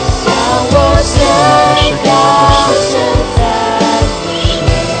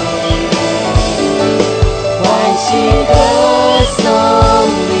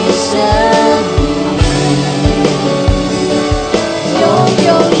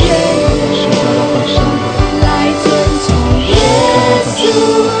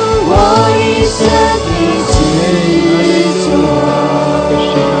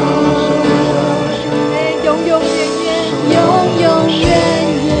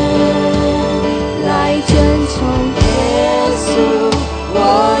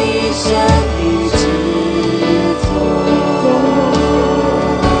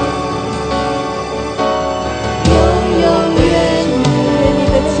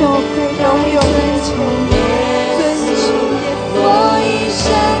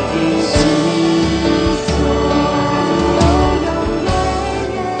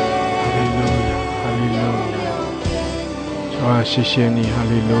谢谢你，哈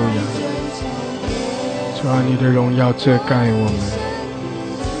利路亚！主啊，你的荣耀遮盖我们。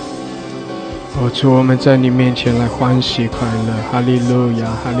哦，主，我们在你面前来欢喜快乐，哈利路亚，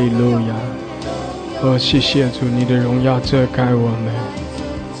哈利路亚！哦，谢谢主，你的荣耀遮盖我们。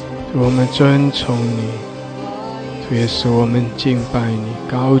主，我们尊崇你，主耶稣，我们敬拜你，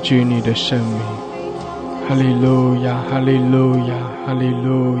高举你的圣名，哈利路亚，哈利路亚，哈利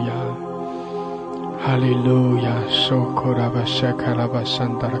路亚。哈利路亚，受苦拉巴沙卡拉巴山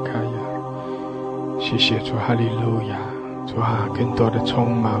达拉卡亚，谢谢主，哈利路亚，主啊，更多的充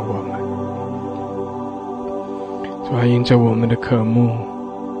满我们，主啊，因着我们的渴慕，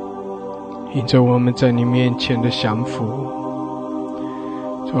因着我们在你面前的降服，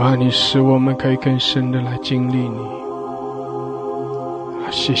主啊，你使我们可以更深的来经历你，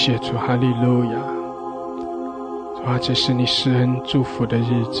谢谢主，哈利路亚，主啊，这是你施恩祝福的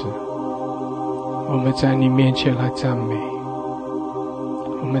日子。我们在你面前来赞美，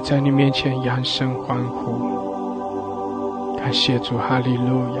我们在你面前扬声欢呼。感谢主，哈利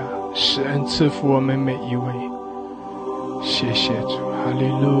路亚！施恩赐福我们每一位。谢谢主，哈利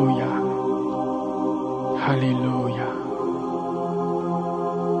路亚，哈利路亚。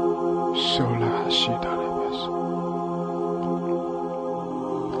受了哈西达了巴索，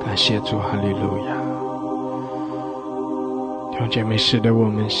感谢主，哈利路亚。弟兄姐妹，是的，我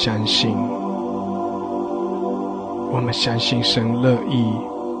们相信神乐意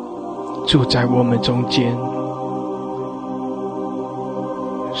住在我们中间，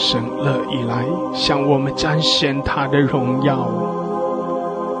神乐意来向我们彰显他的荣耀。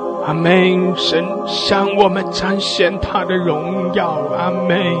阿们，神向我们彰显他的荣耀。阿们。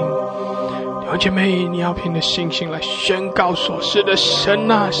弟兄姐妹，你要凭着信心来宣告说，是的，神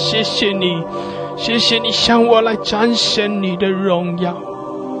啊，谢谢你，谢谢你向我来彰显你的荣耀。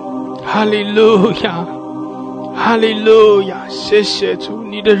哈利路亚，哈利路亚，谢谢主，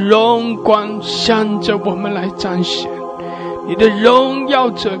你的荣光向着我们来彰显，你的荣耀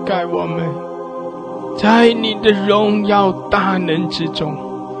遮盖我们，在你的荣耀大能之中。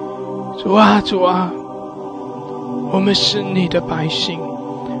主啊，主啊，我们是你的百姓，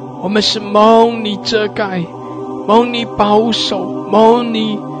我们是蒙你遮盖，蒙你保守，蒙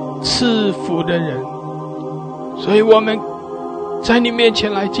你赐福的人，所以我们在你面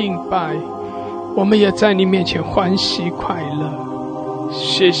前来敬拜，我们也在你面前欢喜快乐。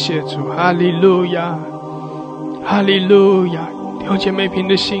谢谢主，哈利路亚，哈利路亚。弟兄姐妹，凭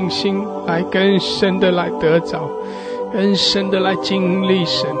着信心来更深的来得着，更深的来经历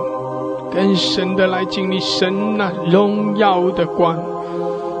神，更深的来经历神那荣耀的光。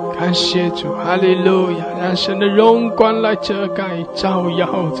感谢主，哈利路亚，让神的荣光来遮盖照耀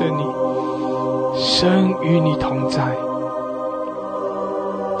着你，神与你同在。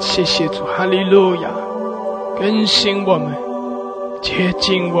谢谢主，哈利路亚，更新我们，接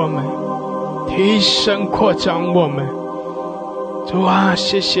近我们，提升扩张我们。主啊，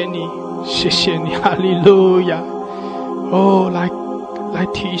谢谢你，谢谢你，哈利路亚。哦，来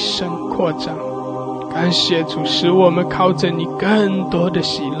提升扩张。感谢主，使我们靠着你更多的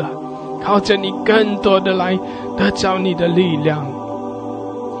喜乐，靠着你更多的来得着你的力量。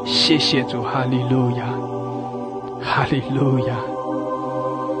谢谢主，哈利路亚，哈利路亚，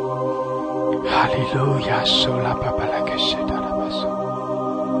哈利路亚。苏拉巴巴拉克西达拉巴苏，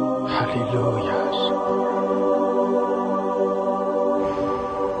哈利路亚。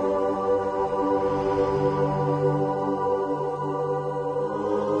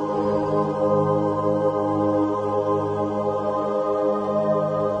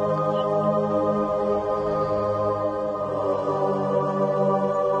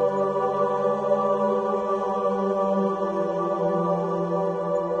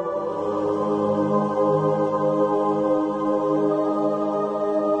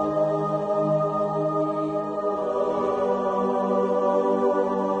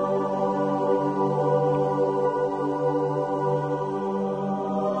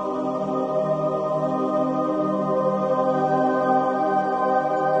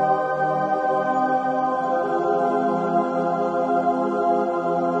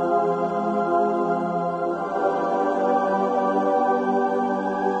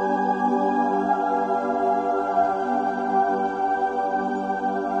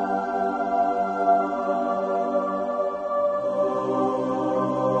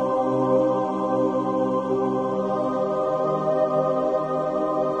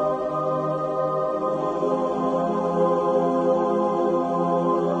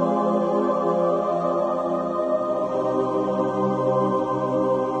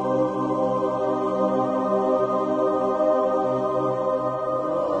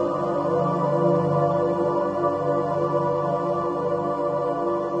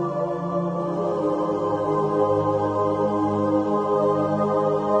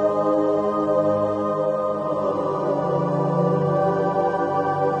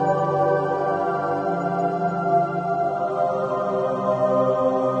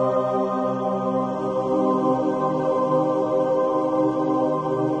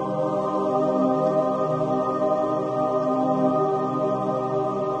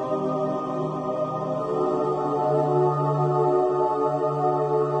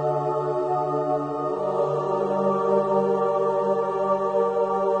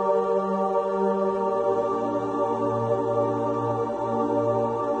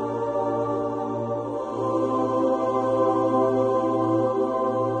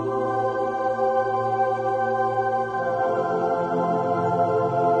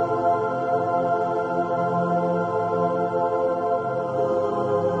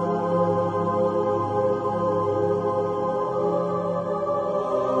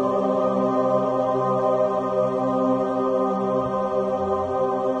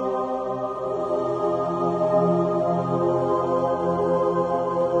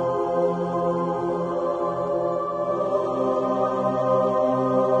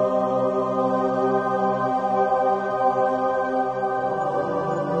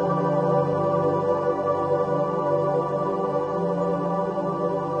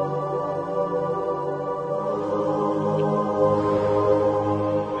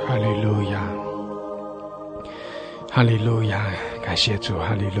哈利路亚，感谢主，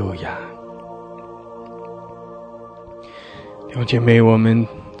哈利路亚。弟兄姐妹，我们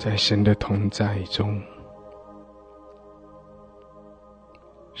在神的同在中，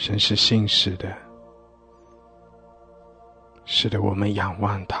神是信实的，使得我们仰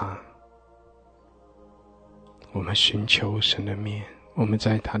望他，我们寻求神的面，我们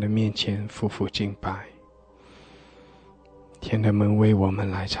在他的面前匍匐敬拜。天的门为我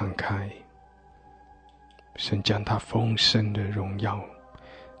们来敞开，神将他丰盛的荣耀，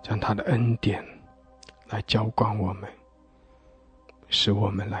将他的恩典来浇灌我们，使我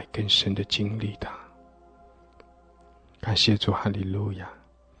们来更深的经历他。感谢主，哈利路亚。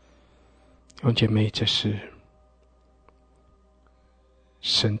弟兄姐妹，这是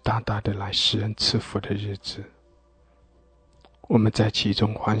神大大的来施恩赐福的日子，我们在其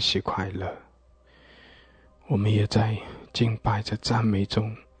中欢喜快乐，我们也在敬拜着赞美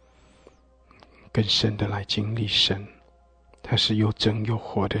中更深的来经历神。他是又真又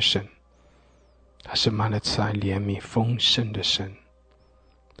活的神，他是满了慈爱怜悯丰盛的神。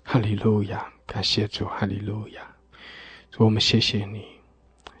哈利路亚，感谢主，哈利路亚。主，我们谢谢你，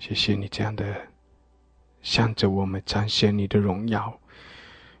谢谢你这样的向着我们展现你的荣耀，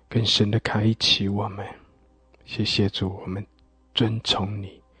更深的开启我们。谢谢主，我们尊崇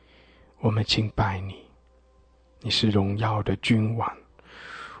你，我们敬拜你，你是荣耀的君王，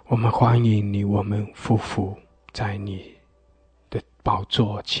我们欢迎你，我们匍匐在你的宝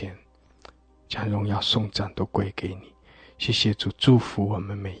座前，将荣耀颂赞都归给你。谢谢主，祝福我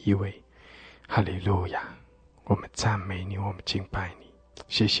们每一位。哈利路亚，我们赞美你，我们敬拜你。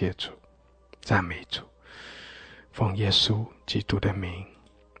谢谢主，赞美主，奉耶稣基督的名，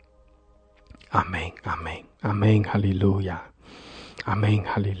阿们，阿们，阿们，哈利路亚，阿们，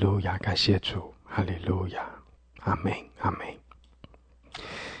哈利路亚，感谢主，哈利路亚，阿们，阿们，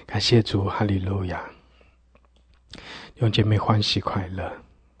感谢主，哈利路亚。弟兄姐妹欢喜快乐，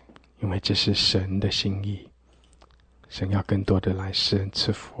因为这是神的心意，神要更多的来施恩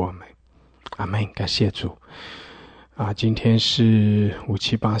赐福我们。阿们，感谢主。今天是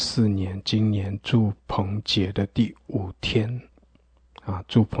5784年，今年祝棚节的第5天。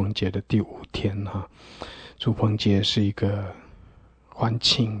祝棚节的第5天祝棚节是一个欢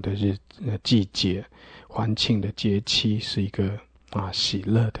庆的季节，欢庆的节期，是一个喜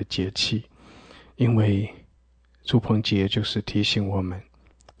乐的节期。因为祝棚节就是提醒我们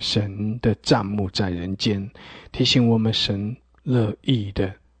神的帐幕在人间，提醒我们神乐意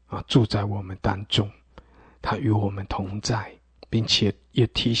的住在我们当中，他与我们同在，并且也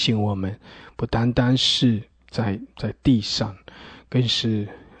提醒我们不单单是在地上，更是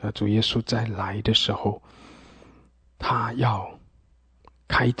主耶稣再来的时候，他要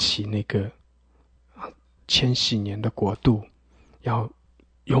开启那个千禧年的国度，要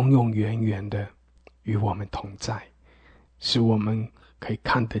永永远远的与我们同在，使我们可以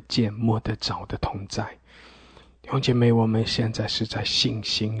看得见摸得着的同在。弟兄姐妹，我们现在是在信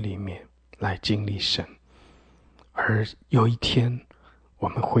心里面来经历神，而有一天我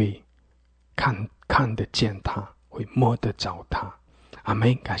们会看得见他，会摸得着他。阿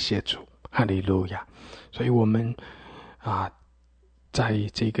们，感谢主，哈利路亚。所以我们在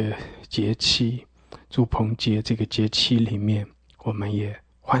这个节期，祝棚节这个节期里面，我们也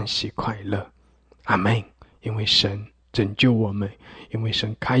欢喜快乐。阿们，因为神拯救我们，因为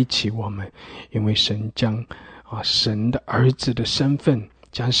神开启我们，因为神将神的儿子的身份，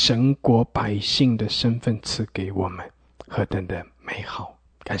将神国百姓的身份赐给我们，何等的美好！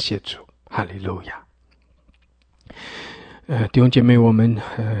感谢主，哈利路亚。弟兄姐妹，我们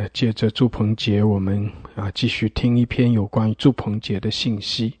借着祝棚节，我们继续听一篇有关于祝棚节的信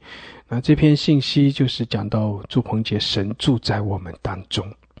息。那这篇信息就是讲到祝棚节，神住在我们当中，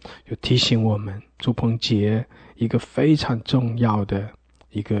就提醒我们祝棚节一个非常重要的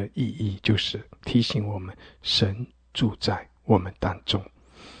一个意义，就是提醒我们神住在我们当中。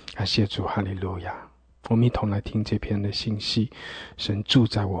感谢主，哈利路亚。我们一同来听这篇的信息，神住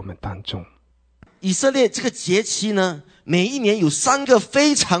在我们当中。以色列这个节期呢，每一年有3个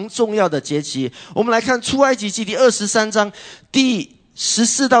非常重要的节期。我们来看出埃及记第23章第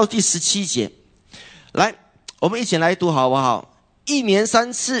14到第17节。来，我们一起来读好不好？1年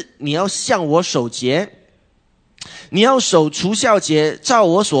3次你要向我守节，你要守除酵节，照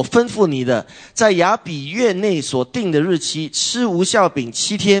我所吩咐你的，在亚比月内所定的日期吃无酵饼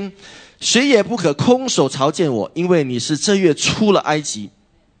7天，谁也不可空手朝见我，因为你是这月出了埃及。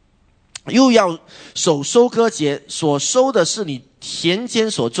又要守收割节，所收的是你田间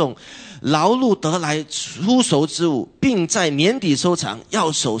所种劳碌得来出熟之物，并在年底收藏，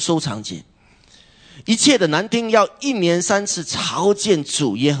要守收藏节。一切的男丁要1年3次朝见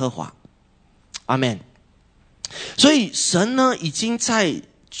主耶和华。阿们。所以神呢，已经在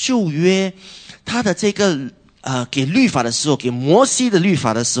旧约他的这个给律法的时候，给摩西的律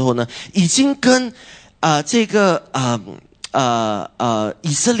法的时候呢，已经跟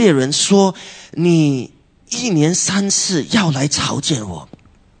以色列人说，你1年3次要来朝见我。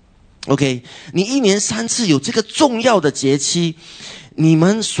OK， 你1年3次有这个重要的节期，你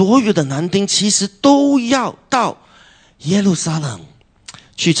们所有的男丁其实都要到耶路撒冷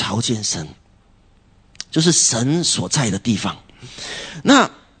去朝见神，就是神所在的地方。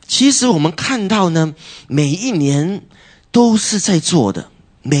那其实我们看到呢，每一年都是在做的，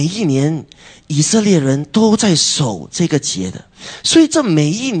每一年以色列人都在守这个节的。所以这每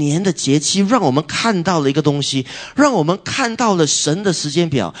一年的节期让我们看到了一个东西，让我们看到了神的时间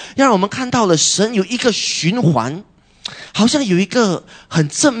表，让我们看到了神有一个循环，好像有一个很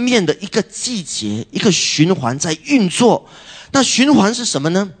正面的一个季节，一个循环在运作。那循环是什么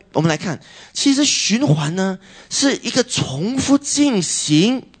呢？我们来看，其实循环呢是一个重复进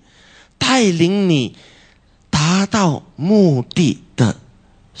行，带领你达到目的的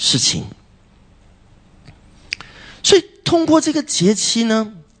事情。所以通过这个节期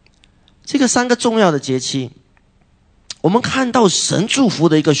呢，这个3个重要的节期，我们看到神祝福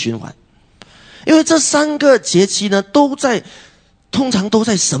的一个循环。因为这3个节期呢，通常都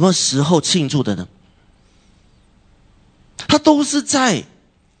在什么时候庆祝的呢？它都是在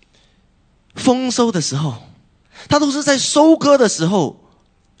丰收的时候，它都是在收割的时候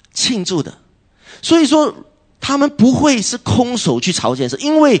庆祝的。所以说他们不会是空手去朝见神，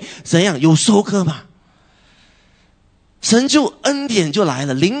因为怎样？有收割嘛，神就恩典就来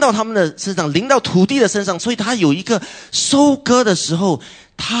了，临到他们的身上，临到土地的身上。所以他有一个收割的时候，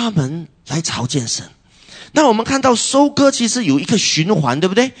他们来朝见神。那我们看到收割其实有一个循环，对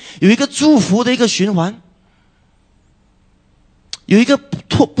不对？有一个祝福的一个循环，有一个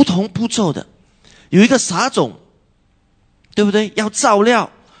不同步骤的，有一个撒种，对不对？要照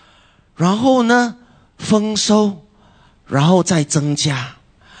料，然后呢丰收，然后再增加，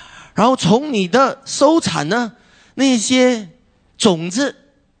然后从你的收产呢，那些种子，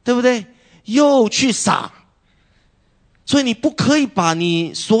对不对？又去撒。所以你不可以把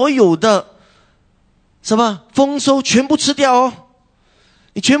你所有的什么丰收全部吃掉哦。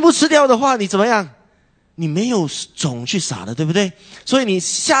你全部吃掉的话，你怎么样？你没有种去撒的，对不对？所以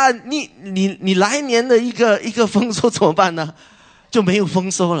你来年的一个丰收怎么办呢？就没有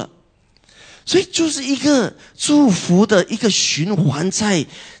丰收了。所以就是一个祝福的一个循环在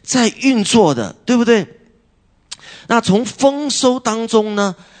运作的，对不对？那从丰收当中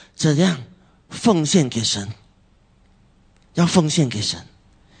呢，怎样奉献给神？要奉献给神，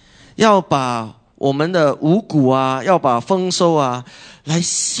要把我们的五谷啊，要把丰收啊，来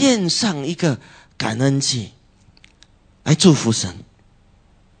献上一个感恩祭，来祝福神。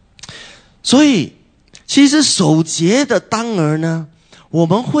所以其实守节的当儿呢，我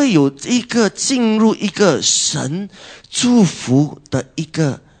们会有一个进入一个神祝福的一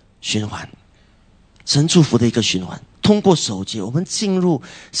个循环，神祝福的一个循环。通过守节，我们进入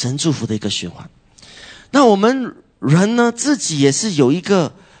神祝福的一个循环。那我们人呢，自己也是有一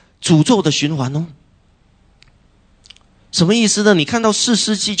个诅咒的循环哦。什么意思呢？你看到4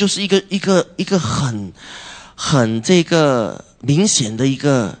世纪就是一个很这个明显的一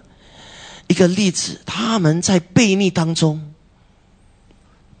个例子，他们在悖逆当中，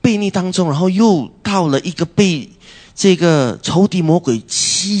然后又到了一个被这个仇敌魔鬼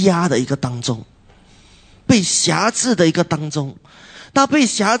欺压的一个当中，被辖制的一个当中。那被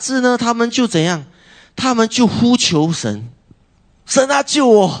辖制呢，他们就怎样？他们就呼求神，神啊救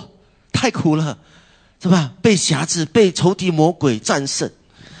我，太苦了，是吧？被辖制，被仇敌魔鬼战胜，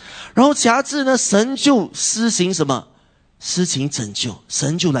然后辖制呢，神就施行什么？施行拯救，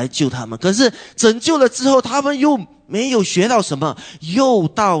神就来救他们。可是拯救了之后，他们又没有学到什么，又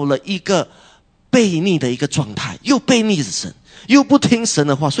到了一个悖逆的一个状态，又悖逆神，又不听神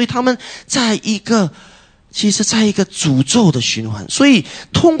的话，所以他们在一个诅咒的循环。所以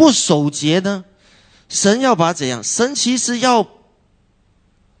通过守节呢，神要把怎样？神其实要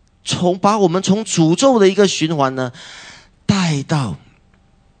把我们从诅咒的一个循环呢，带到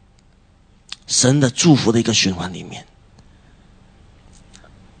神的祝福的一个循环里面。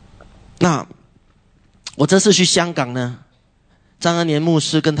那我这次去香港呢，张恩年牧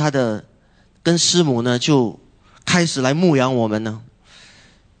师跟师母呢，就开始来牧养我们呢，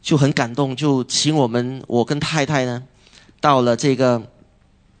就很感动，就请我跟太太呢，到了这个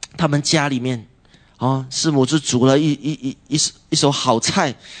他们家里面。师母就煮了一手好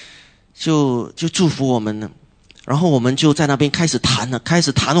菜，就祝福我们了。然后我们就在那边开始谈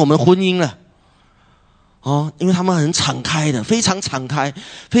我们婚姻了。因为他们很敞开的，非常敞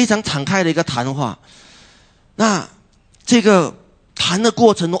开的一个谈话。那这个谈的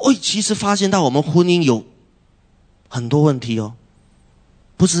过程中，其实发现到我们婚姻有很多问题哦，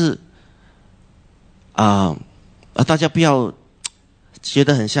不是大家不要觉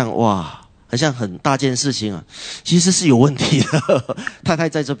得很像哇，很像很大件事情啊，其实是有问题的。太太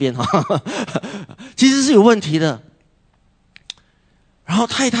在这边其实是有问题的。然后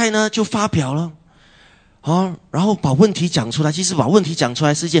太太呢就发表了然后把问题讲出来。其实把问题讲出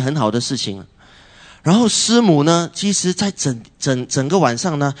来是一件很好的事情。然后师母呢，其实在整个晚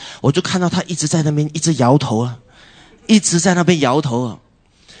上呢，我就看到她一直在那边一直摇头一直在那边摇头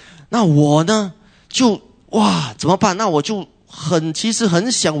那我呢就哇怎么办？那我就其实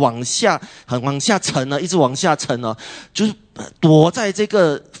很想往下沉一直往下沉就是躲在这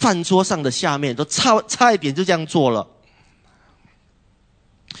个饭桌上的下面，都差一点就这样做了。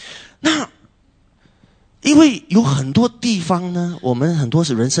那因为有很多地方呢，我们很多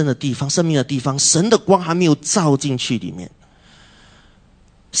是人生的地方、生命的地方，神的光还没有照进去里面，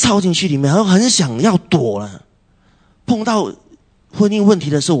然后很想要躲了。碰到婚姻问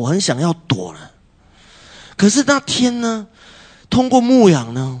题的时候，我很想要躲了。可是那天呢，通过牧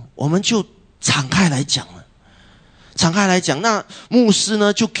养呢，我们就敞开来讲了。那牧师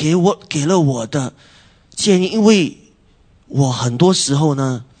呢就给了我的建议，因为我很多时候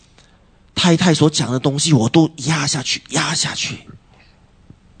呢，太太所讲的东西我都压下去，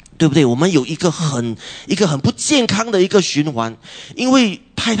对不对？我们有一个很不健康的一个循环，因为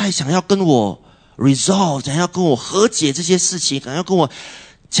太太想要跟我 resolve， 想要跟我和解这些事情，想要跟我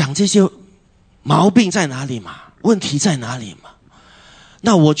讲这些毛病在哪里嘛，问题在哪里嘛。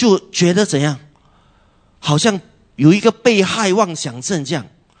那我就觉得怎样，好像有一个被害妄想症这样，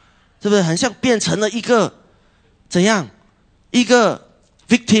是不是很像变成了一个怎样一个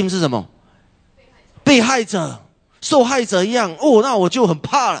victim 是什么？被害者、受害者一样那我就很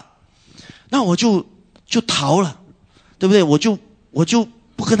怕了，那我就逃了，对不对？我就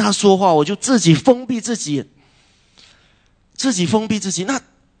不跟他说话，我就自己封闭自己。那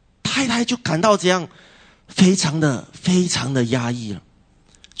太太就感到这样非常的压抑了。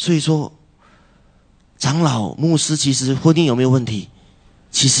所以说，长老、牧师其实婚姻有没有问题？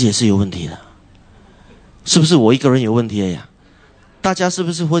其实也是有问题的。是不是我一个人有问题了呀？大家是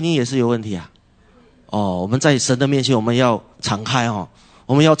不是婚姻也是有问题啊？我们在神的面前我们要敞开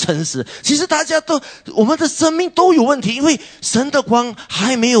我们要诚实。其实大家我们的生命都有问题，因为神的光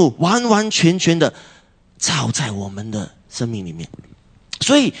还没有完完全全的照在我们的生命里面。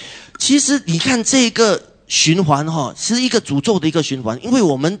所以其实你看这个循环是一个诅咒的一个循环，因为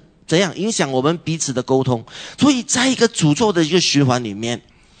我们怎样影响我们彼此的沟通。所以在一个诅咒的一个循环里面，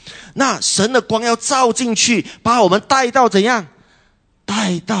那神的光要照进去，把我们带到怎样？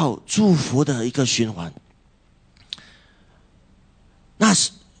带到祝福的一个循环。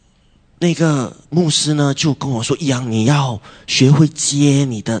那个牧师呢就跟我说，易阳，你要学会接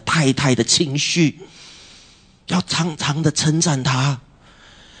你的太太的情绪，要常常的称赞她，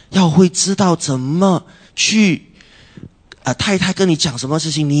要会知道怎么去太太跟你讲什么事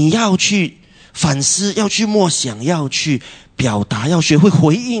情，你要去反思，要去默想，要去表达，要学会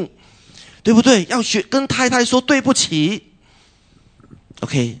回应，对不对？要跟太太说对不起。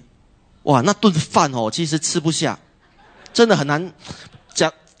OK， 哇，那顿饭其实吃不下，真的很难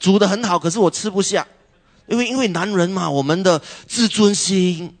讲，煮得很好，可是我吃不下，因为男人嘛，我们的自尊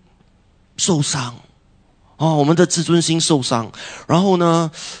心受伤我们的自尊心受伤。然后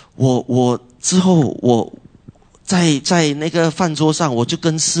呢，我之后我在那个饭桌上，我就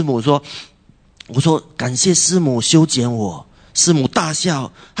跟师母说，我说感谢师母修剪我。师母大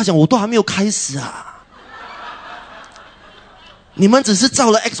笑，她讲我都还没有开始啊。你们只是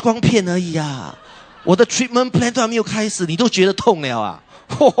照了 X 光片而已啊，我的 treatment plan 都还没有开始，你都觉得痛了啊！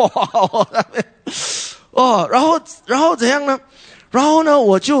然后怎样呢？然后呢，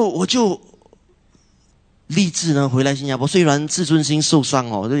我就立志呢回来新加坡，虽然自尊心受伤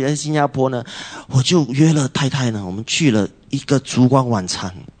就在新加坡呢，我就约了太太呢，我们去了一个烛光晚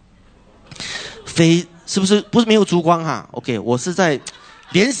餐。是不是没有烛光？OK， 我是在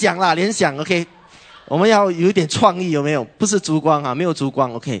联想 OK。我们要有一点创意，有没有？不是烛光没有烛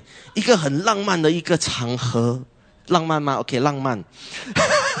光 OK， 一个很浪漫的一个场合。浪漫吗 OK， 浪漫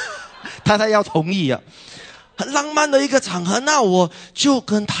太太要同意很浪漫的一个场合。那我就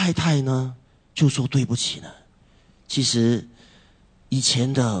跟太太呢就说对不起了。其实以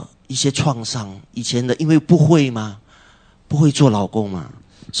前的一些创伤，以前的因为不会做老公嘛，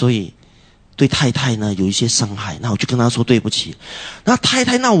所以对太太呢有一些伤害。那我就跟她说对不起。那太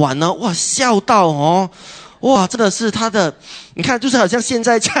太那晚呢，哇，笑到哇，真的是她的，你看就是好像现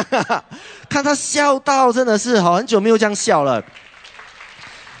在这样看她笑到真的是很久没有这样笑了。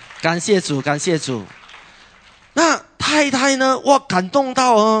感谢主，感谢主。那太太呢，哇，感动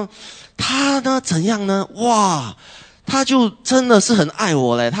到她呢怎样呢？哇，她就真的是很爱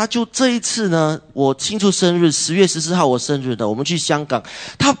我嘞。她就这一次呢，我庆祝生日，10月14号我生日的，我们去香港，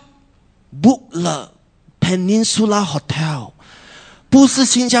她 book 了 Peninsula Hotel， 不是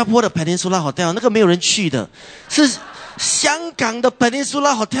新加坡的 Peninsula Hotel， 那个没有人去的，是香港的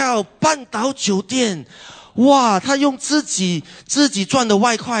Peninsula Hotel 半岛酒店。哇，她用自己赚的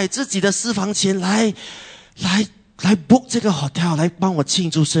外快，自己的私房钱来 book 这个 hotel 来帮我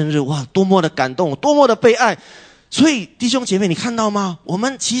庆祝生日。哇，多么的感动，多么的被爱。所以弟兄姐妹，你看到吗？我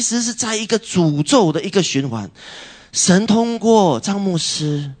们其实是在一个诅咒的一个循环。神通过张牧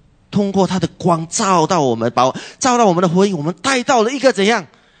师，通过他的光照到我们，照到我们的婚姻，我们带到了一个怎样？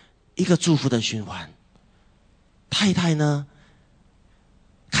一个祝福的循环。太太呢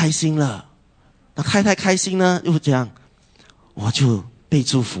开心了，那太太开心呢又怎样？我就被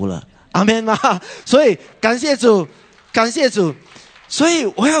祝福了。阿们吗？所以感谢主，感谢主。所以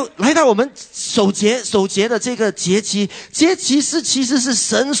我要来到我们守节的这个节期，节期是其实是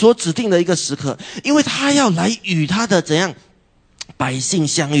神所指定的一个时刻，因为他要来与他的怎样百姓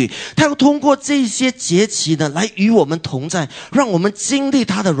相遇，他要通过这些节期呢来与我们同在，让我们经历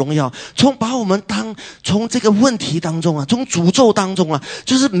他的荣耀，把我们从这个问题当中啊，从诅咒当中啊，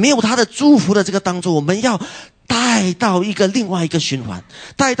就是没有他的祝福的这个当中，我们要带到另外一个循环，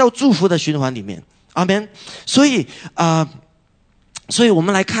带到祝福的循环里面。阿们。所以我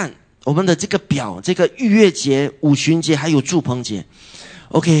们来看我们的这个表，这个逾越节、五旬节还有住棚节。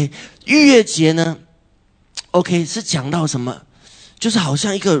OK， 逾越节呢 ，OK 是讲到什么？就是好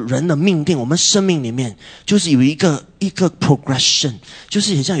像一个人的命定，我们生命里面就是有一个 progression， 就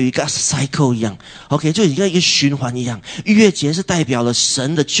是很像有一个 cycle 一样。OK， 就一个循环一样。逾越节是代表了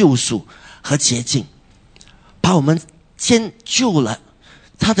神的救赎和洁净，把我们先救了，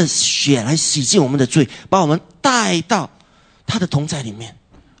他的血来洗净我们的罪，把我们带到他的同在里面。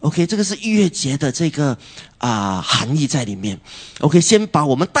OK， 这个是逾越节的这个含义在里面。OK， 先把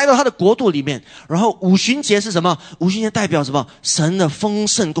我们带到他的国度里面。然后五旬节是什么？五旬节代表什么？神的丰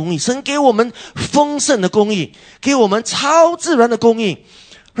盛供应，神给我们丰盛的供应，给我们超自然的供应，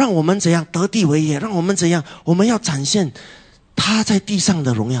让我们怎样得地为业，让我们怎样，我们要展现他在地上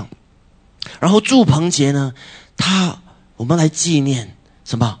的荣耀。然后住棚节呢，我们来纪念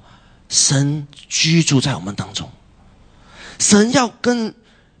什么？神居住在我们当中，神要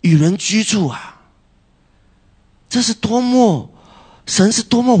与人居住啊，这是神是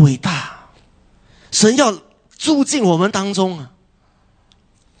多么伟大，神要住进我们当中啊，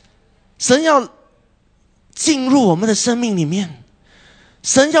神要进入我们的生命里面，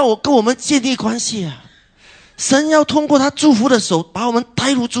神要跟我们建立关系啊，神要通过他祝福的手把我们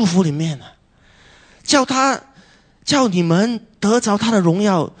带入祝福里面啊，叫你们得着他的荣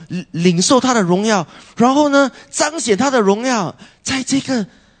耀，领受他的荣耀，然后呢彰显他的荣耀，在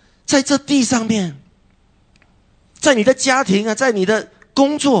这地上面，在你的家庭啊，在你的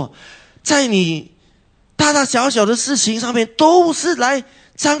工作，在你大大小小的事情上面，都是来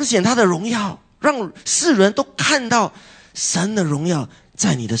彰显他的荣耀，让世人都看到神的荣耀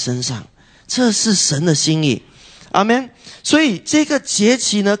在你的身上，这是神的心意。阿们。所以这个节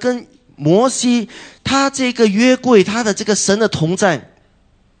期呢，跟摩西他这个约柜，他的这个神的同在，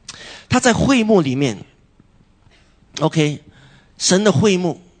他在会幕里面。 OK， 神的会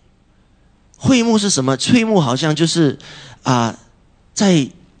幕是什么？会幕好像就是在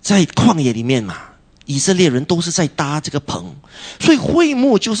旷野里面嘛，以色列人都是在搭这个棚，所以会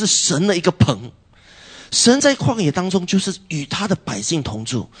幕就是神的一个棚。神在旷野当中就是与他的百姓同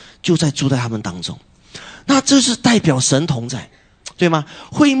住，就在住在他们当中。那这是代表神同在，对吗？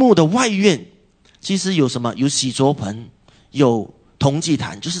会幕的外院其实有什么？有洗濯盆，有铜祭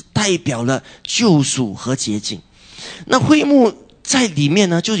坛，就是代表了救赎和洁净。那会幕在里面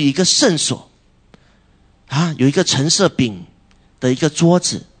呢，就有一个圣所有一个陈设饼的一个桌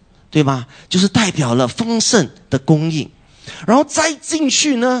子，对吗？就是代表了丰盛的供应。然后再进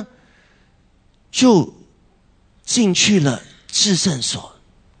去呢，就进去了至圣所，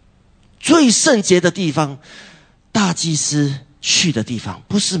最圣洁的地方，大祭司去的地方，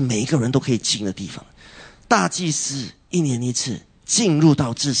不是每一个人都可以进的地方。大祭司1年1次进入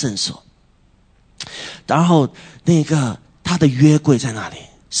到至圣所，然后他的约柜在那里，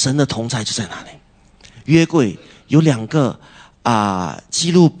神的同在就在那里。约柜有2个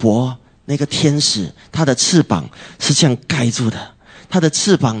基路伯，那个天使，他的翅膀是这样盖住的，他的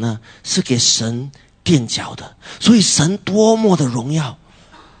翅膀呢是给神垫脚的。所以神多么的荣耀，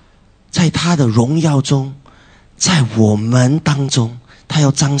在他的荣耀中，在我们当中，他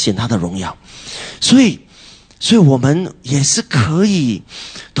要彰显他的荣耀。所以我们也是可以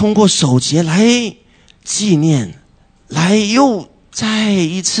通过守节来纪念，来又再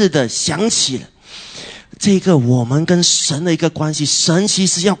一次的想起了这个我们跟神的一个关系。神其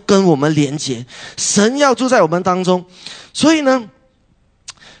实要跟我们连结，神要住在我们当中。所以呢，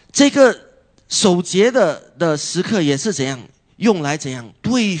这个守节的时刻也是怎样用来怎样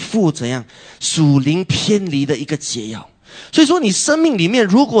对付怎样属灵偏离的一个解药。所以说你生命里面，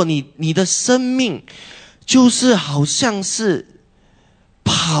如果你的生命就是好像是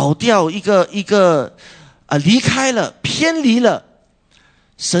跑掉一个离开了偏离了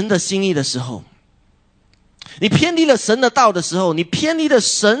神的心意的时候，你偏离了神的道的时候，你偏离了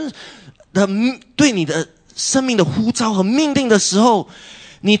神的对你的生命的呼召和命令的时候，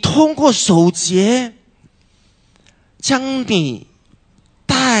你通过守节将你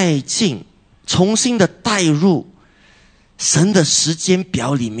带进，重新的带入神的时间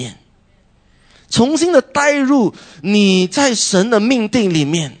表里面，重新的带入你在神的命定里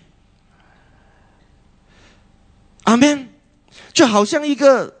面。阿们。就好像一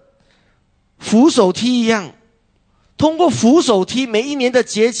个扶手梯一样，通过扶手梯每一年的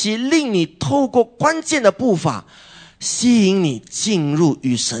节期，令你透过关键的步伐吸引你进入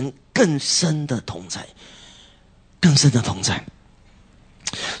与神更深的同在，更深的同在。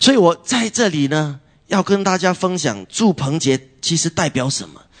所以我在这里呢，要跟大家分享住棚节其实代表什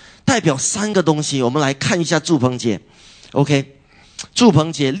么，代表3个东西。我们来看一下住棚节。 OK， 住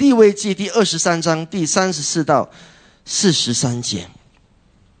棚节利未记第23章第34到43节。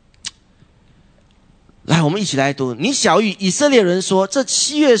来，我们一起来读。你晓谕以色列人说，这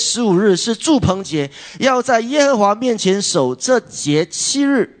7月15日是住棚节，要在耶和华面前守这节7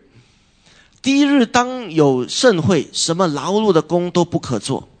日。第1日当有盛会，什么劳碌的工都不可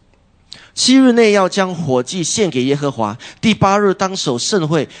做。7日内要将火祭献给耶和华。第8日当守盛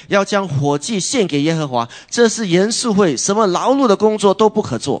会，要将火祭献给耶和华。这是严肃会，什么劳碌的工作都不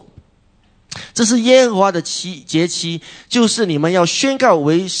可做。这是耶和华的节期，就是你们要宣告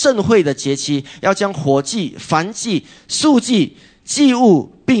为盛会的节期，要将火祭、燔祭、素祭、祭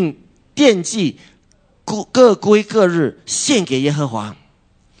物并奠祭各归各日献给耶和华。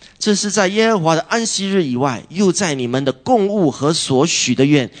这是在耶和华的安息日以外，又在你们的供物和所许的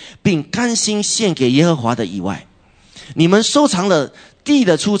愿，并甘心献给耶和华的以外。你们收藏了地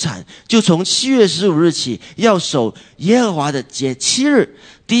的出产，就从7月15日起，要守耶和华的节7日。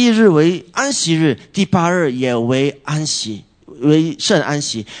第1日为安息日，第8日也为安息，为圣安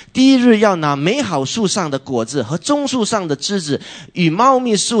息。第1日要拿美好树上的果子和棕树上的枝子，与茂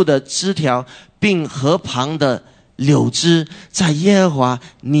密树的枝条，并河旁的柳枝，在耶和华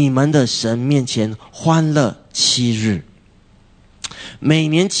你们的神面前欢乐7日。每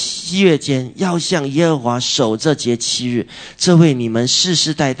年7月间，要向耶和华守这节7日，这为你们世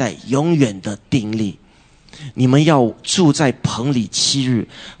世代代永远的定例。你们要住在棚里7日，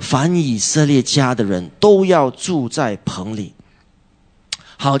凡以色列家的人都要住在棚里，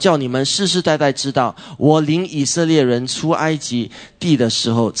好叫你们世世代代知道，我领以色列人出埃及地的时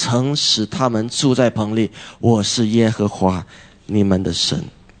候，曾使他们住在棚里。我是耶和华你们的神。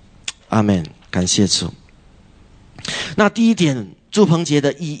阿们。感谢主。那第一点，住棚节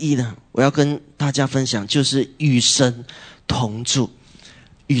的意义呢，我要跟大家分享，就是与神同住。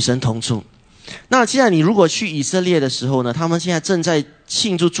与神同住。那现在你如果去以色列的时候呢，他们现在正在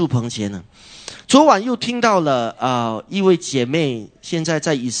庆祝住棚节呢。昨晚又听到了一位姐妹现在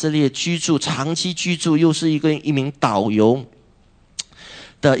在以色列居住，长期居住，又是一名导游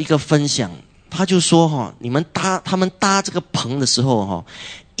的一个分享。他就说他们搭这个棚的时候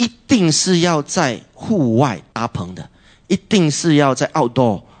一定是要在户外搭棚的，一定是要在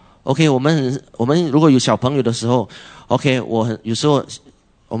outdoor。 OK， 我们如果有小朋友的时候 OK， 有时候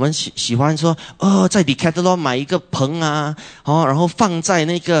我们喜欢说在 Decathlon 买一个棚啊，然后放在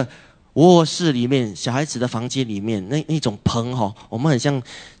那个卧室里面，小孩子的房间里面，那种棚我们很像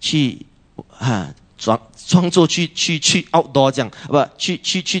去装作去 outdoor 这样，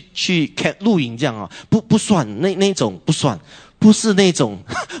去露营这样不算，那种不算，不是那种，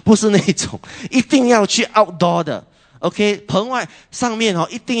一定要去 outdoor 的。OK， 棚外上面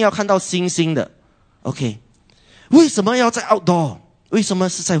一定要看到星星的。OK， 为什么要在 outdoor？ 为什么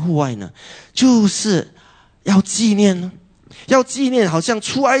是在户外呢？就是要纪念呢，要纪念好像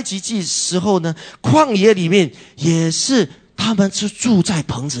出埃及记时候呢，旷野里面也是他们是住在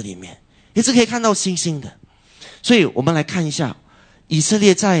棚子里面，也是可以看到星星的。所以我们来看一下以色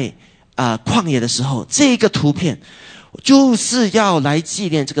列在旷野的时候，这个图片就是要来纪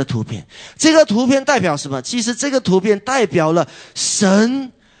念这个图片。这个图片代表什么？其实这个图片代表了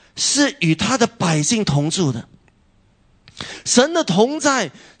神是与他的百姓同住的，神的同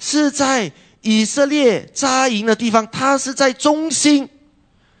在是在以色列扎营的地方，他是在中心，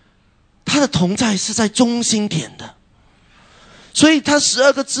他的同在是在中心点的，所以他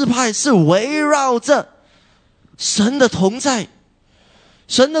12个支派是围绕着神的同在。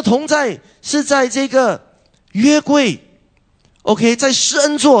神的同在是在这个约柜 OK 在施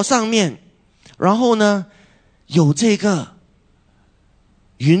恩座上面，然后呢有这个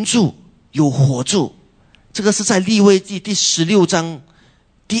云柱有火柱，这个是在利未记第16章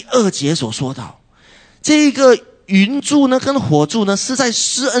第2节所说到。这个云柱呢跟火柱呢是在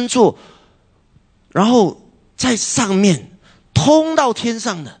施恩座，然后在上面通到天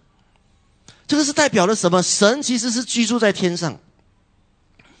上的。这个是代表了什么？神其实是居住在天上。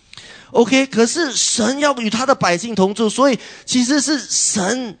OK， 可是神要与他的百姓同住，所以其实是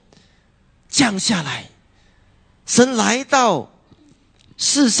神降下来，神来到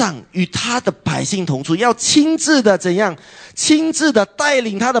世上与他的百姓同住，要亲自的怎样？亲自的带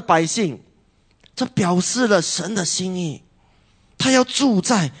领他的百姓。这表示了神的心意，他要住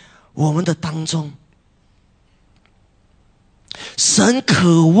在我们的当中。神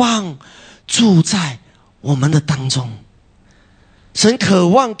渴望住在我们的当中，神渴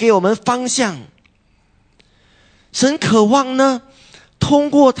望给我们方向，神渴望呢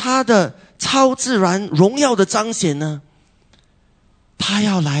通过他的超自然荣耀的彰显呢，他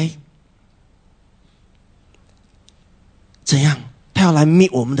要来怎样？他要来 meet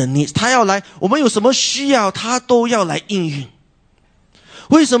我们的 needs， 他要来，我们有什么需要他都要来应允。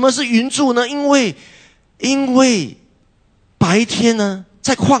为什么是云柱呢？因为白天呢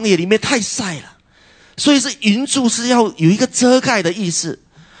在旷野里面太晒了，所以是云柱是要有一个遮盖的意思。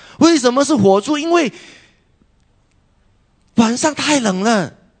为什么是火柱？因为晚上太冷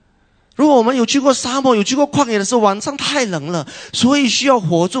了，如果我们有去过沙漠有去过旷野的时候，晚上太冷了，所以需要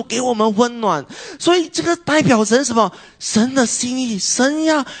火柱给我们温暖。所以这个代表神什么？神的心意，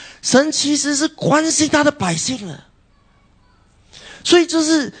神其实是关心他的百姓的。所以就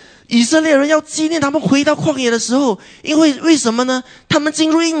是以色列人要纪念他们回到旷野的时候，因为什么呢？他们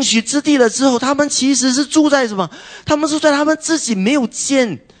进入应许之地了之后，他们其实是住在什么？他们住在他们自己没有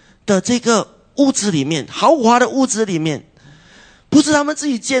建的这个屋子里面，豪华的屋子里面，不是他们自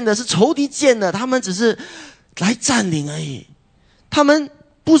己建的，是仇敌建的，他们只是来占领而已。他们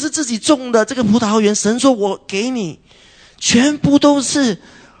不是自己种的这个葡萄园，神说我给你，全部都是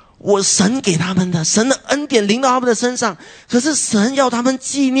我神给他们的，神的恩典临到他们的身上。可是神要他们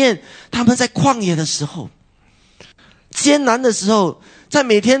纪念他们在旷野的时候，艰难的时候，在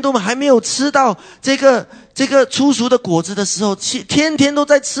每天都还没有吃到这个初熟的果子的时候，天天都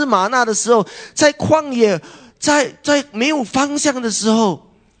在吃玛纳的时候，在旷野，在没有方向的时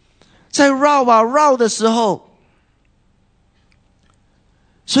候，在绕啊绕的时候。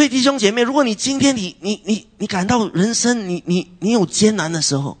所以弟兄姐妹，如果你今天你感到人生你有艰难的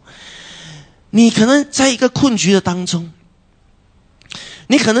时候，你可能在一个困局的当中，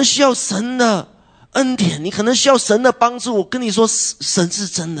你可能需要神的恩典，你可能需要神的帮助。我跟你说，神是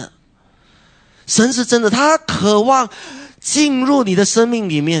真的，神是真的，他渴望进入你的生命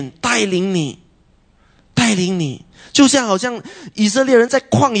里面，带领你，就像好像以色列人在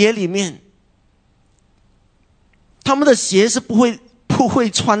旷野里面，他们的鞋是不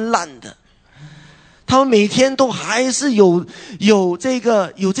会穿烂的，他们每天都还是有这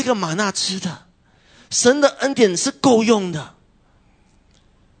个玛纳吃的，神的恩典是够用的。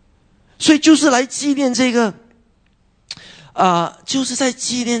所以就是来纪念这个就是在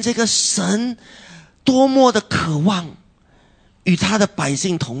纪念这个神多么的渴望与他的百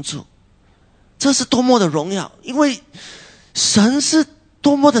姓同住，这是多么的荣耀，因为神是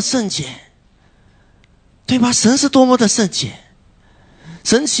多么的圣洁，对吧？神是多么的圣洁。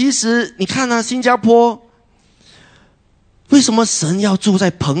神其实你看啊，新加坡为什么神要住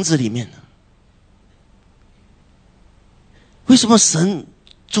在棚子里面呢？为什么神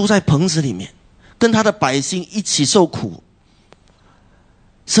住在棚子里面，跟他的百姓一起受苦？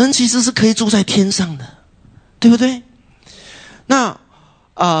神其实是可以住在天上的，对不对？那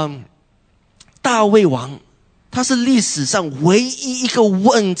大卫王他是历史上唯一一个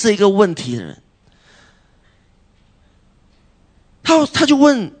问这个问题的人。他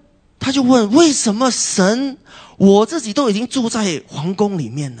就问为什么神，我自己都已经住在皇宫里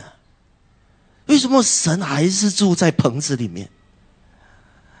面了，为什么神还是住在棚子里面？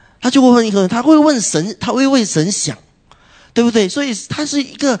他就问一个人，他会问神，他会为神想，对不对？所以他是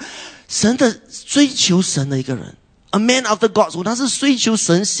一个神的追求神的一个人， a man of the gods， 他是追求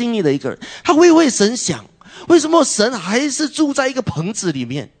神心意的一个人，他会为神想，为什么神还是住在一个棚子里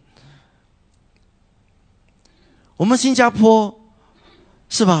面？我们新加坡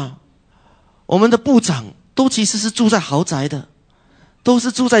是吧？我们的部长都其实是住在豪宅的，都是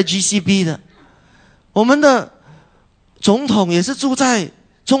住在 GCB 的。我们的总统也是住在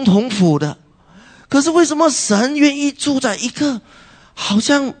总统府的。可是为什么神愿意住在一个好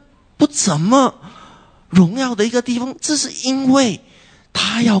像不怎么荣耀的一个地方？这是因为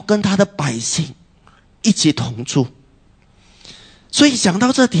他要跟他的百姓一起同住。所以想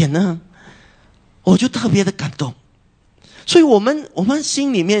到这点呢，我就特别的感动。所以我们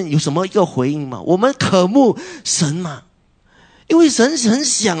心里面有什么一个回应吗？我们渴慕神嘛，因为神很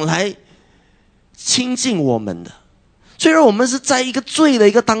想来亲近我们的。虽然我们是在一个罪的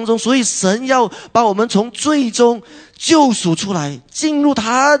一个当中，所以神要把我们从罪中救赎出来，进入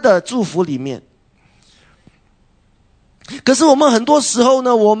他的祝福里面。可是我们很多时候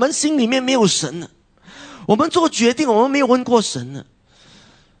呢，我们心里面没有神呢，我们做决定我们没有问过神呢，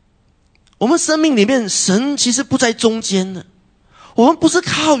我们生命里面神其实不在中间的，我们不是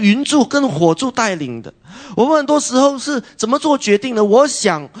靠云柱跟火柱带领的。我们很多时候是怎么做决定呢？我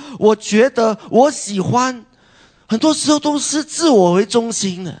想，我觉得，我喜欢，很多时候都是自我为中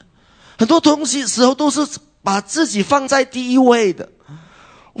心的，很多东西时候都是把自己放在第一位的。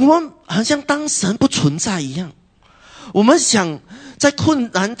我们好像当神不存在一样。我们想在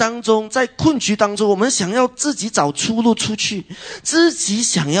困难当中，在困局当中，我们想要自己找出路出去，自己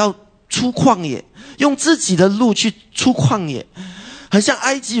想要出旷野，用自己的路去出旷野，很像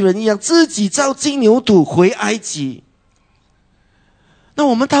埃及人一样，自己造金牛犊回埃及。那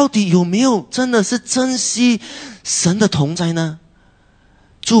我们到底有没有真的是珍惜神的同在呢？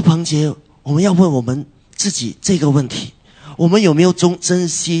祝鹏杰，我们要问我们自己这个问题，我们有没有珍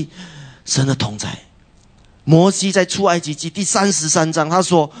惜神的同在？摩西在出埃及记第33章，他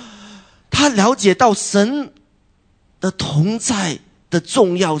说他了解到神的同在的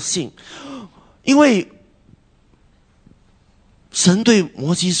重要性，因为神对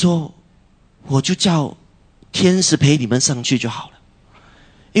摩西说，我就叫天使陪你们上去就好了，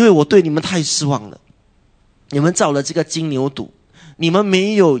因为我对你们太失望了。你们造了这个金牛犊，你们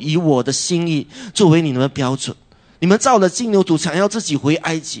没有以我的心意作为你们的标准，你们造了金牛犊想要自己回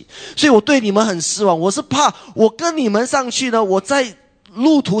埃及，所以我对你们很失望。我是怕我跟你们上去呢，我在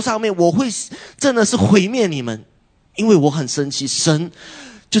路途上面我会真的是毁灭你们，因为我很生气。神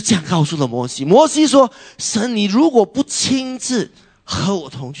就这样告诉了摩西，摩西说，神你如果不亲自和我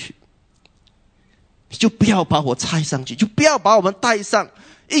同去，你就不要把我差上去，就不要把我们带上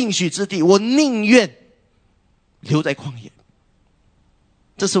应许之地，我宁愿留在旷野。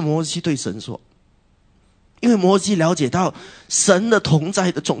这是摩西对神说，因为摩西了解到神的同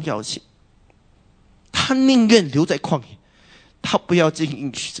在的重要性，他宁愿留在旷野，他不要进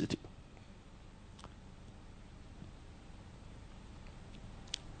应许之地。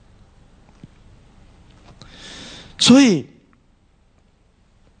所以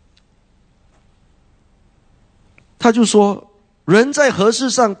他就说，人在何事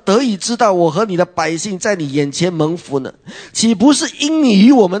上得以知道我和你的百姓在你眼前蒙福呢？岂不是因你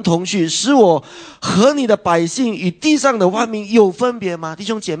与我们同去，使我和你的百姓与地上的万民有分别吗？弟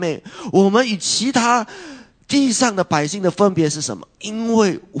兄姐妹，我们与其他地上的百姓的分别是什么？因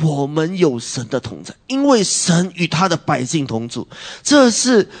为我们有神的同在，因为神与他的百姓同住，这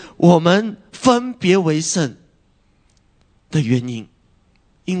是我们分别为圣的原因。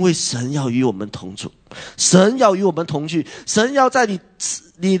因为神要与我们同住，神要与我们同去，神要在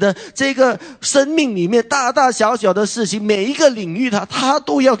你的这个生命里面大大小小的事情，每一个领域他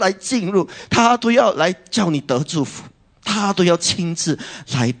都要来进入，他都要来叫你得祝福，他都要亲自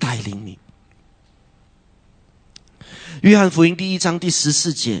来带领你。约翰福音第1章第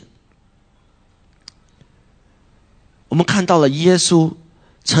14节，我们看到了耶稣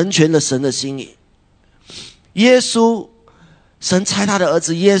成全了神的心意。耶稣，神差他的儿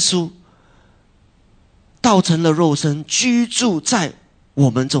子耶稣道成了肉身，居住在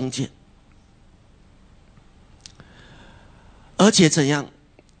我们中间，而且怎样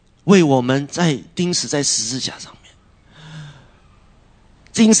为我们钉死在十字架上面，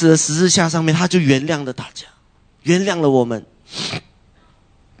钉死的十字架上面，他就原谅了大家，原谅了我们，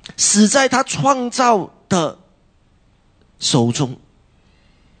死在他创造的手中。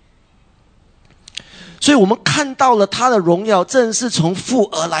所以我们看到了他的荣耀，正是从父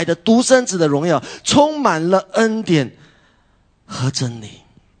而来的独生子的荣耀，充满了恩典和真理。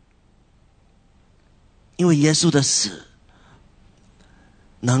因为耶稣的死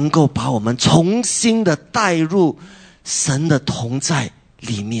能够把我们重新的带入神的同在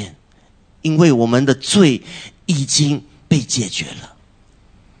里面，因为我们的罪已经被解决了。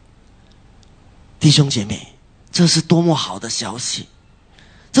弟兄姐妹，这是多么好的消息，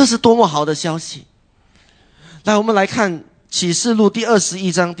这是多么好的消息。来，我们来看启示录第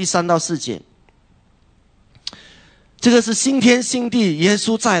21章第3到4节。这个是新天新地，耶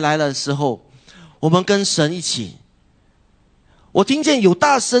稣再来的时候，我们跟神一起，我听见有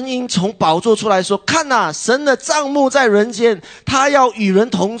大声音从宝座出来说，看哪，神的帐幕在人间，他要与人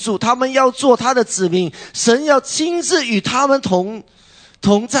同住，他们要做他的子民，神要亲自与他们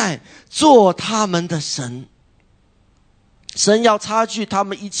同在，做他们的神。神要擦去他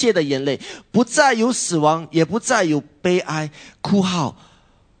们一切的眼泪，不再有死亡，也不再有悲哀、哭号、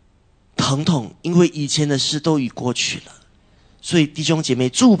疼痛，因为以前的事都已过去了。所以弟兄姐妹，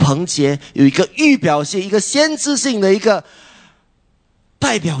祝棚节有一个预表性，一个先知性的一个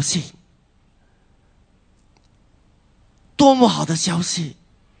代表性。多么好的消息！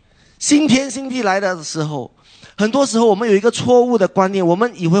新天新地来的时候，很多时候我们有一个错误的观念，我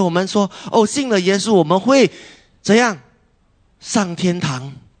们以为我们说，信了耶稣我们会怎样上天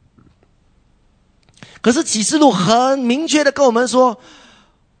堂。可是启示录很明确的跟我们说，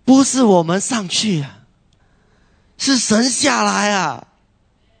不是我们上去啊，是神下来啊，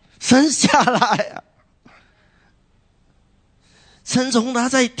神下来啊，神从他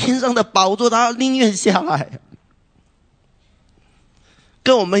在天上的宝座，他宁愿下来，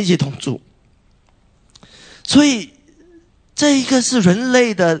跟我们一起同住。所以这一个是人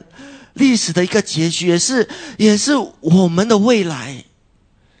类的历史的一个结局，也是我们的未来。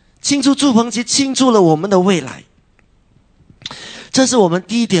庆祝祝棚节庆祝了我们的未来，这是我们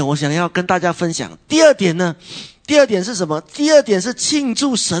第一点我想要跟大家分享。第二点呢，第二点是什么？第二点是庆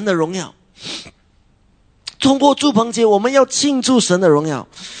祝神的荣耀。通过祝棚节我们要庆祝神的荣耀。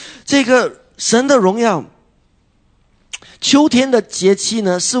这个神的荣耀，秋天的节期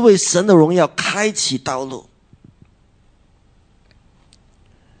呢，是为神的荣耀开启道路。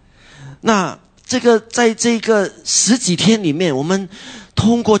那这个在这个十几天里面，我们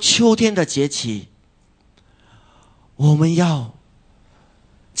通过秋天的节期，我们要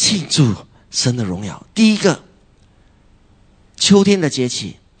庆祝神的荣耀。第一个，秋天的节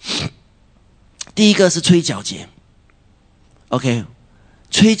期，第一个是吹角节。 OK，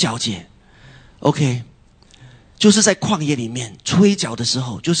 吹角节 OK， 就是在旷野里面吹角的时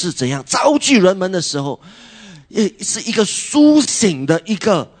候，就是怎样招聚人们的时候，也是一个苏醒的一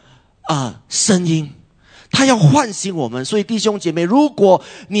个声音，他要唤醒我们。所以弟兄姐妹，如果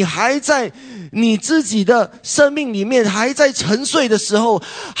你还在你自己的生命里面还在沉睡的时候，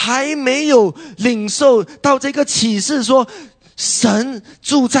还没有领受到这个启示说神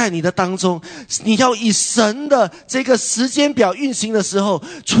住在你的当中，你要以神的这个时间表运行的时候，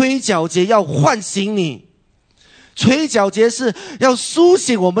吹角节要唤醒你。吹角节是要苏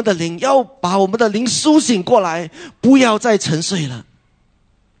醒我们的灵，要把我们的灵苏醒过来，不要再沉睡了。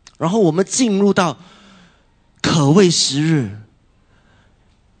然后我们进入到可畏时日，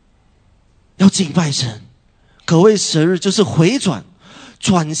要敬拜神。可畏时日就是回转，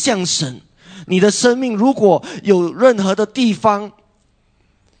转向神。你的生命如果有任何的地方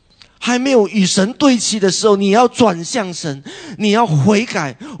还没有与神对齐的时候，你要转向神，你要悔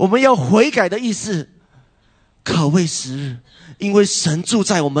改。我们要悔改的意思，可畏时日，因为神住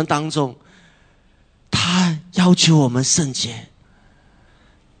在我们当中，他要求我们圣洁。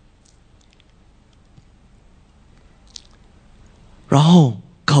然后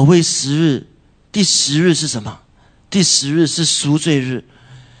可畏时日，第10日是什么？第10日是赎罪日，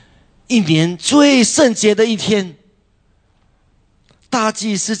一年最圣洁的一天。大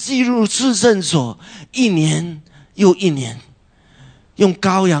祭司进入至圣所，一年又一年，用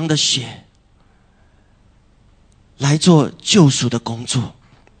羔羊的血来做救赎的工作。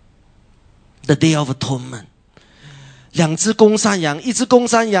 The Day of Atonement， 2只公山羊，一只公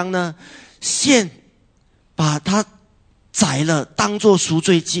山羊呢，把它宰了当作赎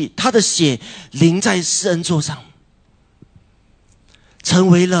罪祭，他的血淋在施恩座上，成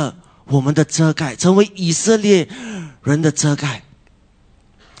为了我们的遮盖，成为以色列人的遮盖。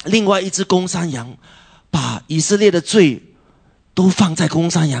另外一只公山羊，把以色列的罪都放在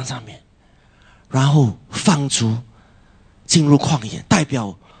公山羊上面，然后放逐进入旷野，代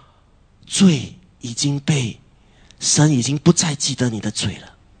表罪已经被神已经不再记得你的罪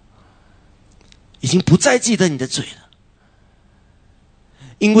了，已经不再记得你的罪了。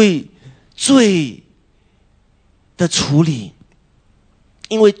因为罪的处理，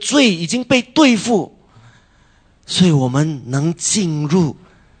因为罪已经被对付，所以我们能进入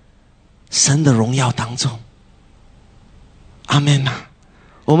神的荣耀当中。阿们啊！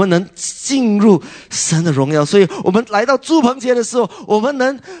我们能进入神的荣耀，所以我们来到祝棚节的时候，我们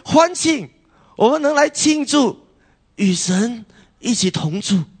能欢庆，我们能来庆祝，与神一起同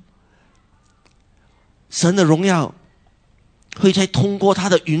住。神的荣耀会再通过他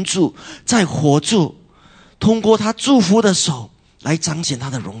的云柱，在火柱，通过他祝福的手来彰显他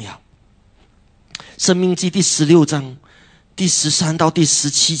的荣耀。申命记第16章第13到第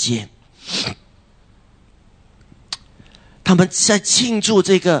17节，他们在庆祝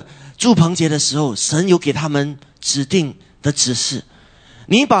这个住棚节的时候，神有给他们指定的指示：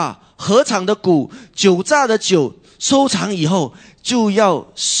你把禾场的谷、酒榨的酒收藏以后，就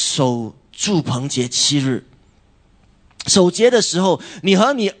要守住棚节7日。守节的时候，你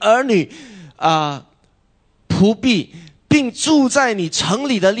和你儿女仆婢，并住在你城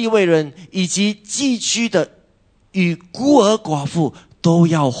里的利未人，以及寄居的与孤儿寡妇，都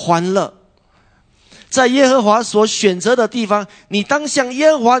要欢乐。在耶和华所选择的地方，你当向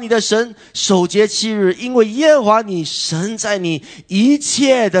耶和华你的神守节7日，因为耶和华你神在你一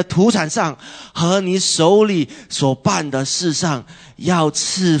切的土产上和你手里所办的事上要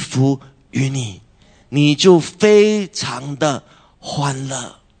赐福于你，你就非常的欢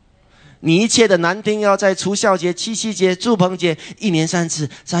乐。你一切的难听要在除酵节、七夕节、住棚节1年3次，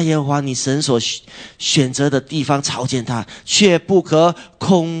在耶和华你神所选择的地方朝见他，却不可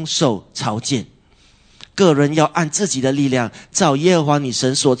空手朝见。个人要按自己的力量，照耶和华你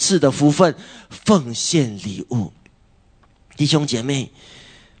神所赐的福分奉献礼物。弟兄姐妹，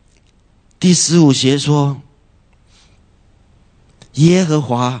第15节说，耶和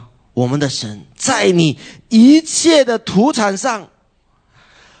华我们的神在你一切的土产上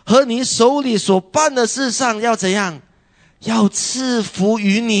和你手里所办的事上要怎样？要赐福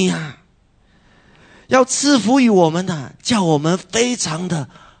于你啊，要赐福于我们啊，叫我们非常的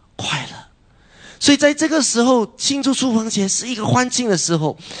快乐。所以在这个时候庆祝住棚节是一个欢庆的时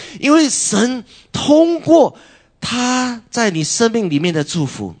候，因为神通过他在你生命里面的祝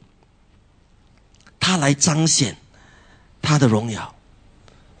福，他来彰显他的荣耀。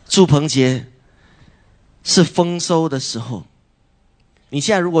住棚节是丰收的时候，你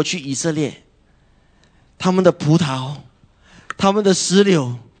现在如果去以色列，他们的葡萄、他们的石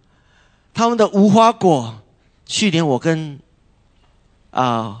榴、他们的无花果，去年我跟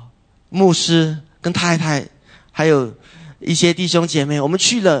牧师跟太太还有一些弟兄姐妹，我们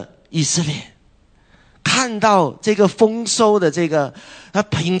去了以色列，看到这个丰收的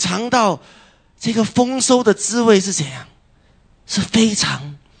品尝到这个丰收的滋味是怎样，是非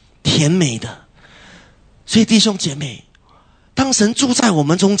常甜美的。所以弟兄姐妹，当神住在我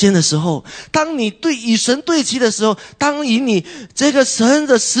们中间的时候，当你与神对齐的时候，当以你这个神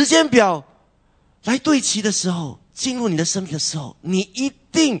的时间表来对齐的时候，进入你的生命的时候，你一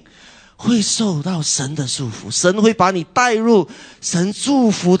定会受到神的祝福，神会把你带入神祝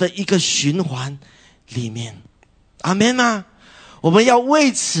福的一个循环里面。阿们吗？我们要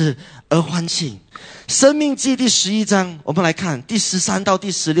为此而欢庆。申命记第11章，我们来看第13到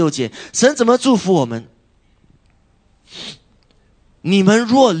第16节，神怎么祝福我们？你们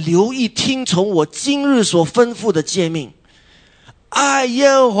若留意听从我今日所吩咐的诫命，爱耶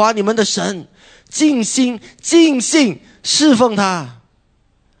和华你们的神，尽心尽性侍奉他，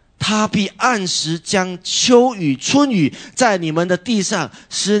他必按时将秋雨春雨在你们的地上，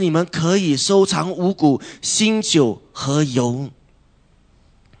使你们可以收藏五谷、新酒和油，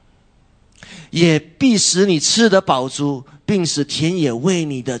也必使你吃得饱足，并使田野为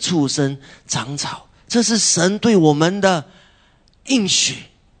你的畜生长草。这是神对我们的应许，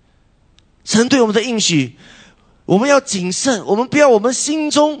神对我们的应许，我们要谨慎，我们不要我们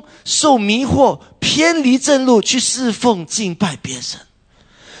心中受迷惑，偏离正路去侍奉敬拜别神。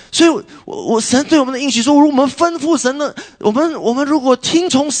所以神对我们的应许说，如果我们吩咐神的，我们如果听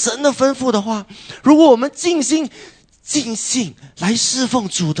从神的吩咐的话，如果我们尽心尽性来侍奉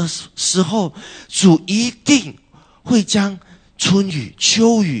主的时候，主一定会将春雨、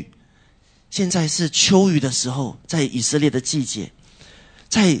秋雨，现在是秋雨的时候，在以色列的季节，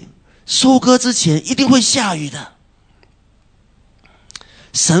在收割之前一定会下雨的。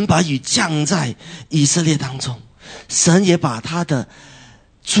神把雨降在以色列当中，神也把他的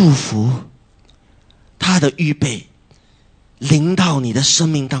祝福、他的预备临到你的生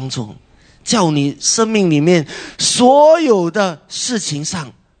命当中，叫你生命里面所有的事情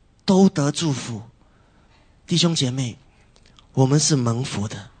上都得祝福。弟兄姐妹，我们是蒙福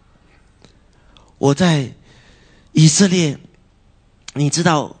的。我在以色列，你知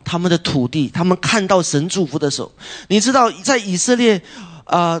道他们的土地，他们看到神祝福的时候，你知道在以色列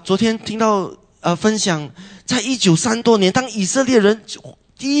昨天听到分享，在1930多年，当以色列人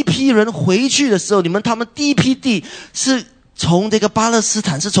第一批人回去的时候，他们第一批地是从这个巴勒斯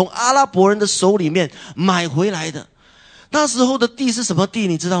坦，是从阿拉伯人的手里面买回来的。那时候的地是什么地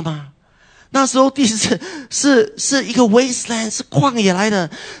你知道吗？那时候地是一个 wasteland， 是旷野来的，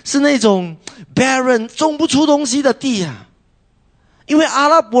是那种 barren 种不出东西的地啊。因为阿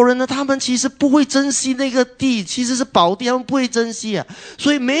拉伯人呢，他们其实不会珍惜那个地，其实是宝地，他们不会珍惜啊，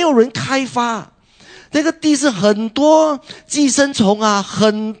所以没有人开发。那个地是很多寄生虫啊，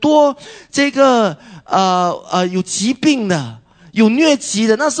很多这个有疾病的，有疟疾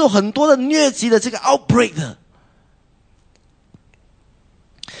的，那时候很多的疟疾的这个 outbreak 的。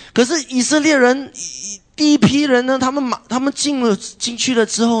可是以色列人第一批人呢，他们进去了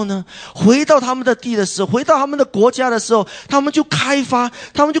之后呢，回到他们的地的时候，回到他们的国家的时候，他们就开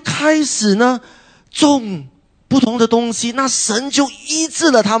始呢种不同的东西，那神就医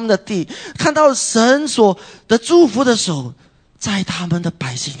治了他们的地，看到神所的祝福的手在他们的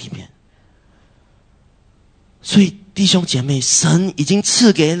百姓里面。所以弟兄姐妹，神已经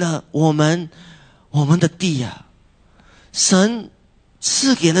赐给了我们的地啊，神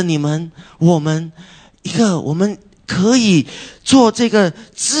赐给了你们我们一个我们可以做这个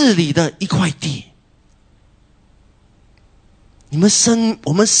治理的一块地。我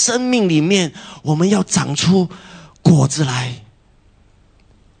们生命里面，我们要长出果子来。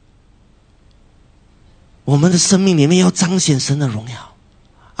我们的生命里面要彰显神的荣耀。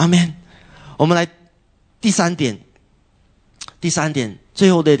阿们。我们来第三点，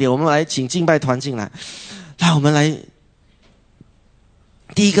最后的一点，我们来请敬拜团进来。来，我们来，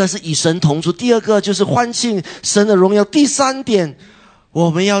第一个是与神同住，第二个就是欢庆神的荣耀，第三点，我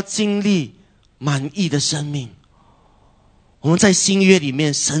们要经历满意的生命。我们在新约里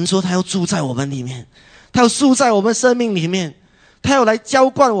面，神说他要住在我们里面，他要住在我们生命里面，他要来浇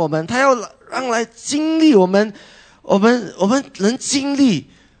灌我们，他要让来经历我们能经历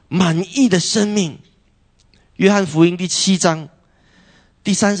满意的生命。约翰福音第7章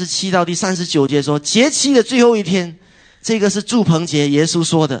第37到第39节说，节期的最后一天，这个是住棚节，耶稣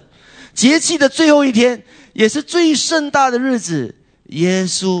说的，节期的最后一天，也是最盛大的日子，耶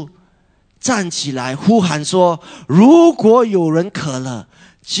稣站起来呼喊说，如果有人渴了，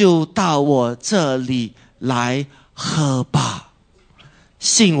就到我这里来喝吧。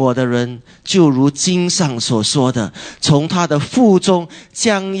信我的人，就如经上所说的，从他的腹中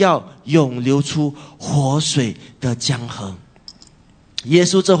将要涌流出活水的江河。耶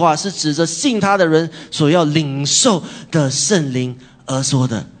稣这话是指着信他的人所要领受的圣灵而说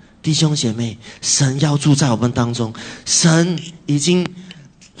的。弟兄姐妹，神要住在我们当中，神已经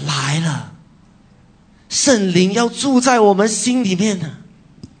来了，圣灵要住在我们心里面了。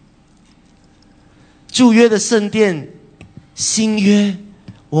旧约的圣殿，新约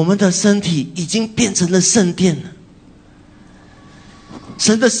我们的身体已经变成了圣殿了。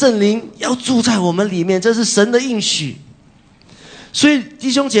神的圣灵要住在我们里面，这是神的应许。所以弟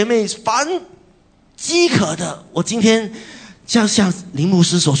兄姐妹，凡饥渴的，我今天就像林牧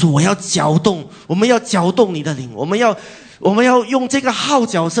师所说，我们要搅动你的灵，我们要用这个号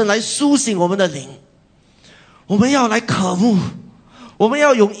角声来苏醒我们的灵，我们要来渴慕，我们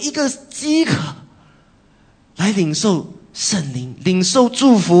要用一个饥渴来领受圣灵，领受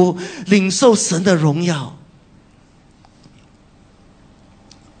祝福，领受神的荣耀。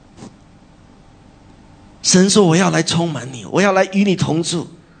神说，我要来充满你，我要来与你同住，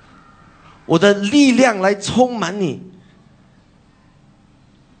我的力量来充满你。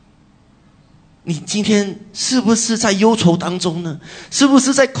你今天是不是在忧愁当中呢？是不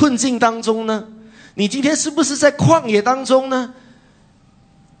是在困境当中呢？你今天是不是在旷野当中呢？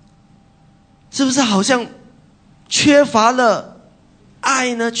是不是好像缺乏了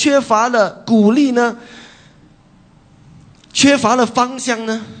爱呢？缺乏了鼓励呢？缺乏了方向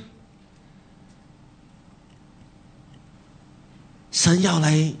呢？神要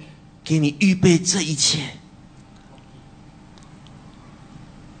来给你预备这一切。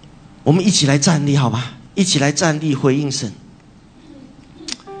我们一起来站立好吗？一起来站立回应神。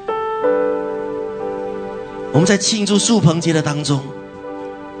我们在庆祝住棚节的当中，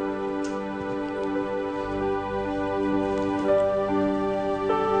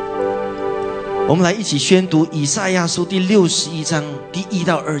我们来一起宣读以赛亚书第61章第1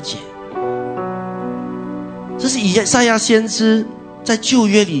到2节。这是以赛亚先知在旧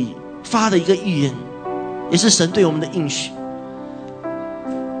约里发的一个预言，也是神对我们的应许。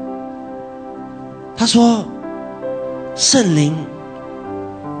他说，圣灵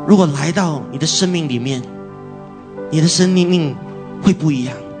如果来到你的生命里面，你的生命会不一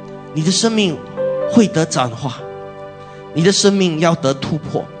样，你的生命会得转化，你的生命要得突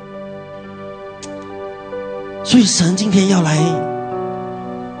破。所以神今天要来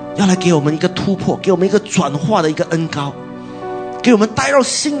给我们一个突破，给我们一个转化的一个恩膏，给我们带到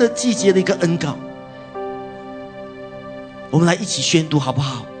新的季节的一个恩膏。我们来一起宣读好不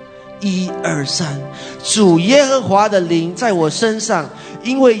好？1、2、3，主耶和华的灵在我身上，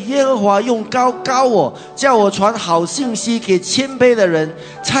因为耶和华用膏膏我，叫我传好信息给谦卑的人，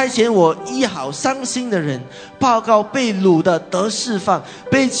差遣我医好伤心的人，报告被掳的得释放，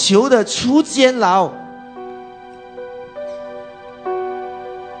被囚的出监牢，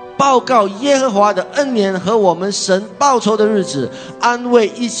报告耶和华的恩年和我们神报仇的日子，安慰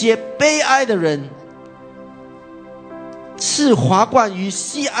一些悲哀的人，赐华冠于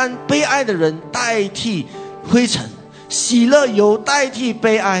西安悲哀的人代替灰尘，喜乐油代替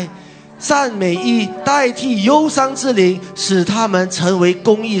悲哀，赞美衣代替忧伤之灵，使他们成为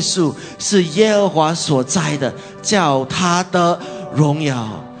公义树，是耶和华所栽的，叫他的荣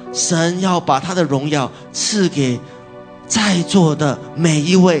耀。神要把他的荣耀赐给在座的每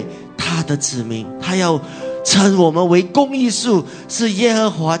一位他的子民，他要称我们为公义树，是耶和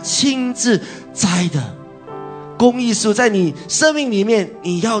华亲自栽的。公义树在你生命里面，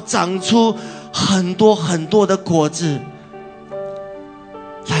你要长出很多很多的果子，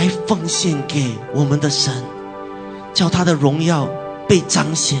来奉献给我们的神，叫他的荣耀被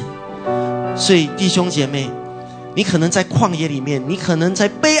彰显。所以弟兄姐妹，你可能在旷野里面，你可能在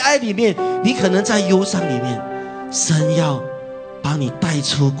悲哀里面，你可能在忧伤里面，神要把你带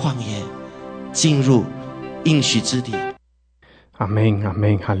出旷野，进入应许之地。阿们，阿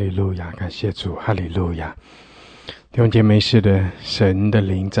们，哈利路亚，感谢主，哈利路亚。弟兄姐妹，是的，神的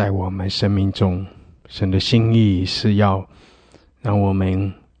灵在我们生命中，神的心意是要让我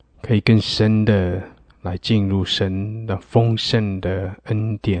们可以更深的来进入神的丰盛的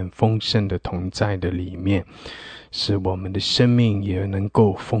恩典、丰盛的同在的里面，使我们的生命也能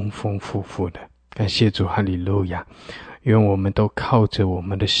够丰丰富富的。感谢主，哈利路亚。愿我们都靠着我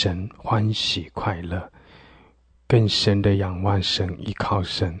们的神欢喜快乐，更深的仰望神，依靠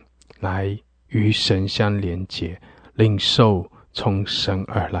神，来与神相连结，领受从神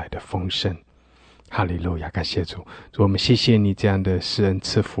而来的丰盛。哈利路亚，感谢主。主，我们谢谢你这样的施恩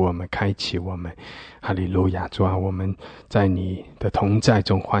赐福我们，开启我们。哈利路亚，主啊，我们在你的同在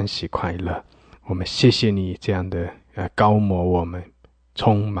中欢喜快乐。我们谢谢你这样的高摩我们，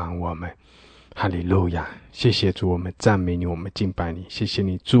充满我们。哈利路亚，谢谢主，我们赞美你，我们敬拜你，谢谢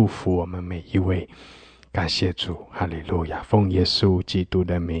你祝福我们每一位。感谢主，哈利路亚，奉耶稣基督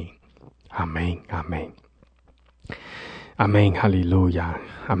的名，阿们，阿们，阿们，哈利路亚，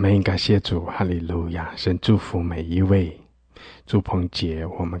阿们，感谢主，哈利路亚。神祝福每一位，祝棚节，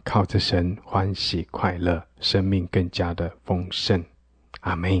我们靠着神欢喜快乐，生命更加的丰盛。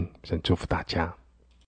阿们，神祝福大家。